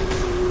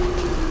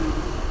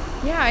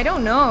 Yeah, I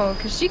don't know,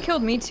 because she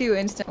killed me too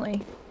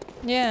instantly.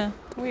 Yeah,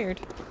 weird.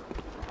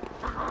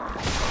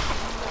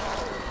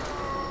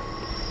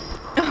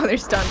 Oh,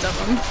 there's tons of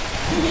them.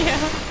 Yeah.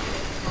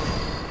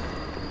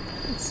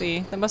 Let's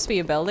see. There must be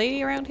a bell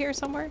lady around here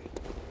somewhere.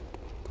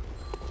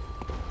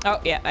 Oh,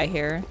 yeah, I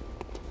hear her.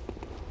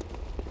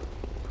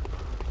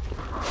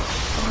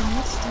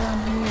 What's down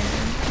here?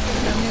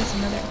 Oh, there's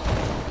another.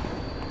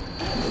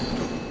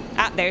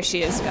 Ah, there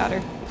she is. Got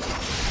her.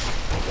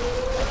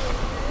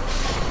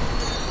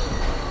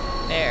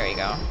 There we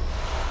go.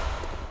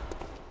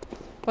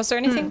 Was there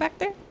anything back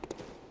there?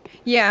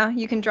 Yeah,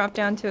 you can drop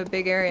down to a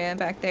big area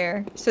back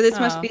there. So this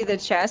must be the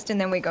chest,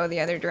 and then we go the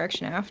other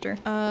direction after.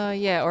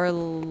 Yeah, or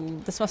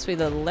this must be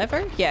the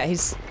lever? Yeah,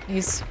 he's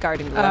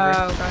guarding the lever.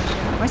 Oh,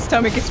 gotcha. My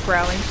stomach is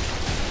growling.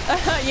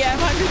 Yeah, I'm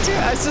hungry too.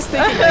 I was just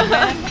thinking, like,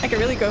 man, I could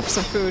really go for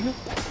some food.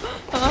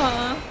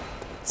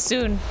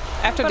 Soon.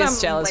 After this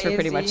chalice, we're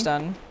pretty much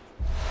done.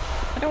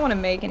 I don't want to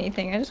make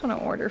anything. I just want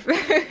to order food.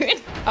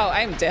 Oh,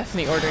 I'm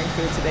definitely ordering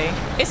food today.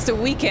 It's the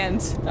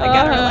weekend. I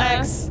gotta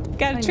relax.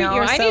 Gotta treat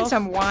yourself. I need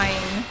some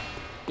wine.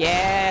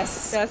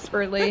 Yes.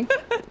 Desperately.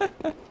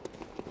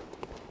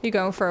 You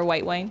going for a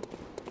white wine?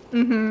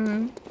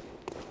 Mm-hmm.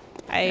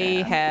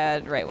 I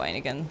had red wine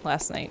again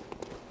last night.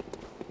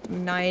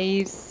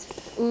 Nice.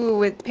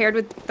 Ooh, paired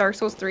with Dark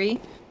Souls 3.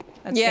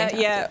 That's fantastic.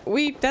 Yeah.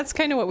 That's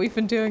kind of what we've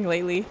been doing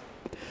lately.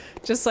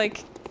 Just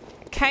like,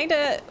 kind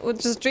of, we'll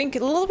just drink a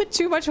little bit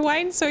too much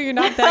wine so you're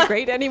not that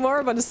great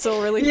anymore, but it's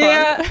still really fun.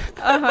 Yeah.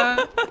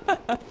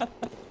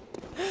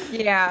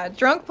 Yeah,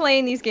 drunk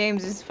playing these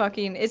games is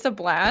fucking, it's a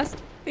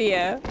blast.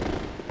 Yeah.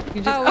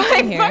 You just,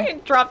 I fucking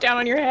dropped down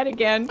on your head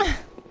again.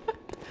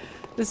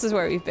 This is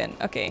where we've been.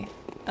 Okay.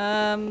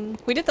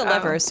 We did the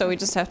lever, so we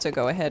just have to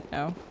go ahead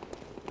now.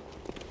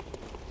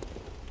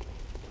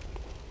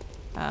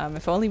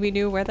 If only we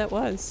knew where that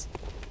was.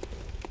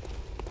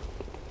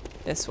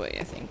 This way,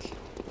 I think.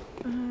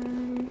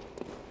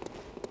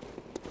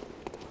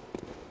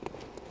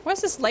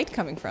 Where's this light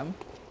coming from?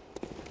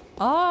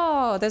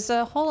 Oh, there's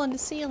a hole in the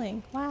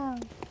ceiling. Wow.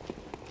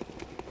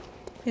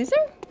 Is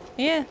there?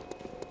 Yeah.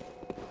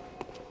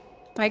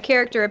 My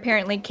character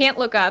apparently can't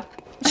look up.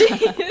 Isn't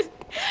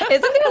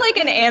there like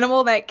an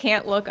animal that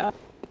can't look up?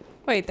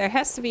 Wait, there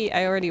has to be.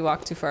 I already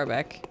walked too far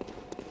back.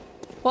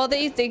 Well,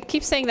 they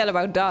keep saying that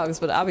about dogs,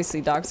 but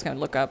obviously dogs can't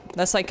look up.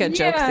 That's like a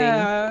joke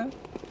thing.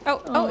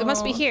 Oh, it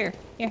must be here.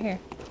 Here.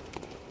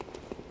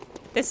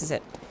 This is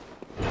it.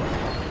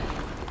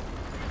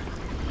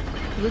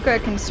 Luca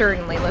can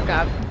certainly look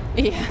up.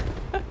 Yeah.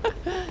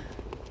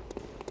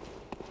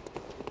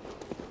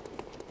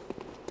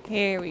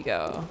 Here we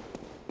go.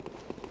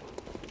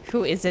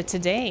 Who is it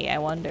today, I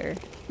wonder?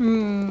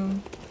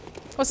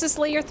 Was this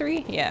layer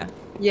 3? Yeah.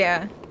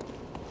 Yeah.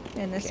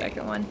 And the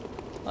second one.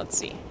 Let's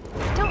see.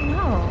 I don't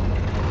know.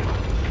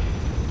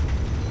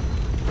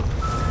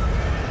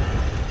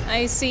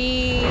 I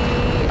see.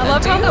 I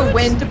love how the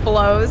wind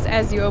blows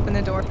as you open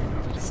the door.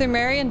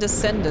 Pthumerian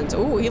descendant.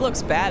 Oh, he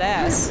looks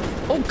badass.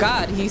 Oh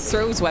god, he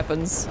throws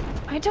weapons.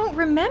 I don't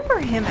remember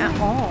him at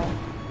all.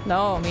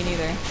 No, me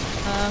neither.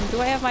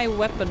 Do I have my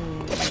weapon,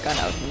 my gun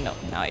out? No,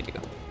 now I do.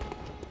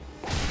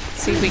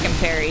 See if we can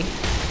parry.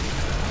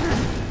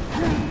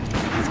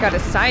 He's got a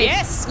scythe.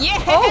 Yes!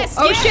 Yes!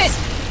 Oh yes! shit!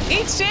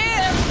 Eat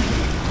shit!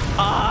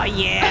 Oh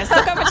yes!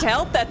 Look how much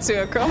health that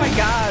took. Oh my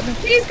god.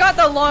 He's got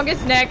the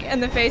longest neck in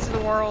the face of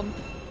the world.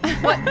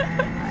 What?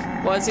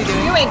 What's he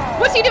doing?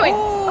 What's he doing?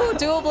 Oh,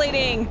 dual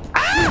blading.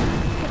 Ah!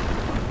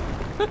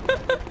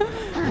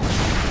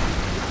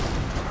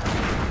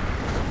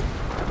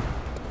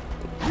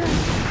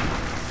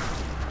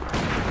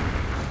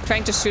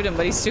 Trying to shoot him,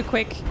 but he's too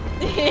quick.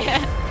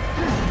 Yeah.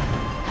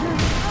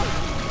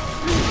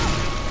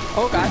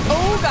 Oh god.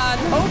 Oh god.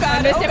 Oh god.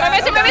 I missed him. I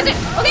missed him.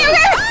 Okay.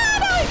 Ah,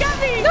 no, he got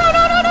me. No.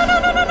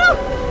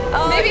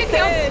 Oh, Maybe it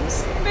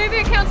counts. Maybe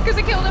it counts because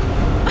I killed him.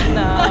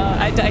 No,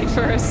 I died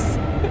first.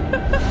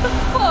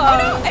 Oh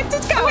no, it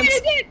did count. Wait,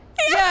 it did.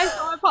 Yeah, I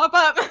saw it pop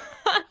up.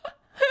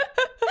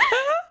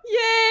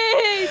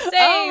 Yay! Save.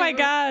 Oh my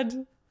god.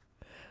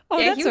 Oh,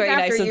 yeah, that's very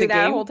nice of the game.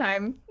 That whole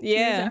time.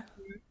 Yeah.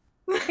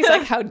 He's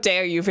like, how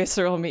dare you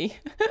visceral me?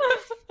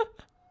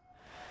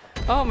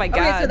 Oh my god.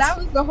 Okay, so that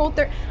was the whole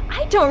third.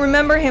 I don't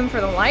remember him for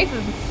the life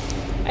of me.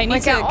 I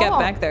need to get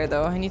back there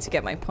though. I need to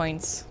get my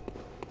points.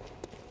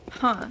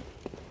 Huh.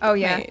 Oh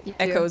yeah. My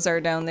echoes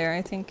are down there,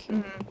 I think.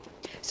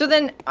 So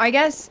then I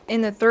guess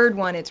in the third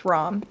one it's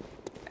ROM.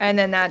 And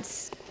then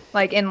that's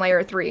like in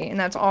layer 3, and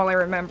that's all I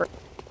remember.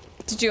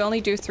 Did you only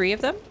do 3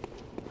 of them?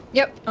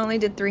 Yep, only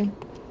did 3.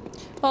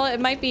 Well, it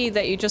might be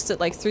that you just did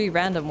like 3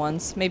 random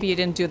ones. Maybe you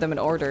didn't do them in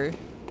order.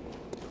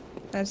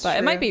 That's but true.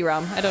 It might be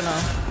wrong. I don't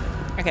know.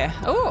 Okay.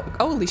 Oh,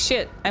 holy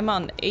shit. I'm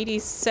on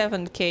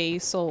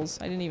 87k souls.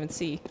 I didn't even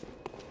see.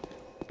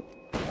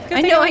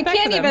 I know, I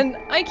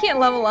can't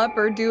level up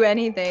or do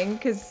anything,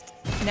 because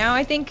now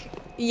I think...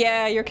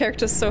 Yeah, your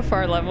character's so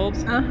far leveled.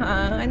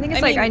 Uh-huh. I think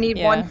it's I need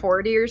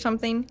 140 or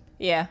something.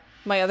 Yeah.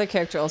 My other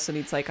character also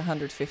needs like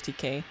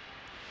 150k.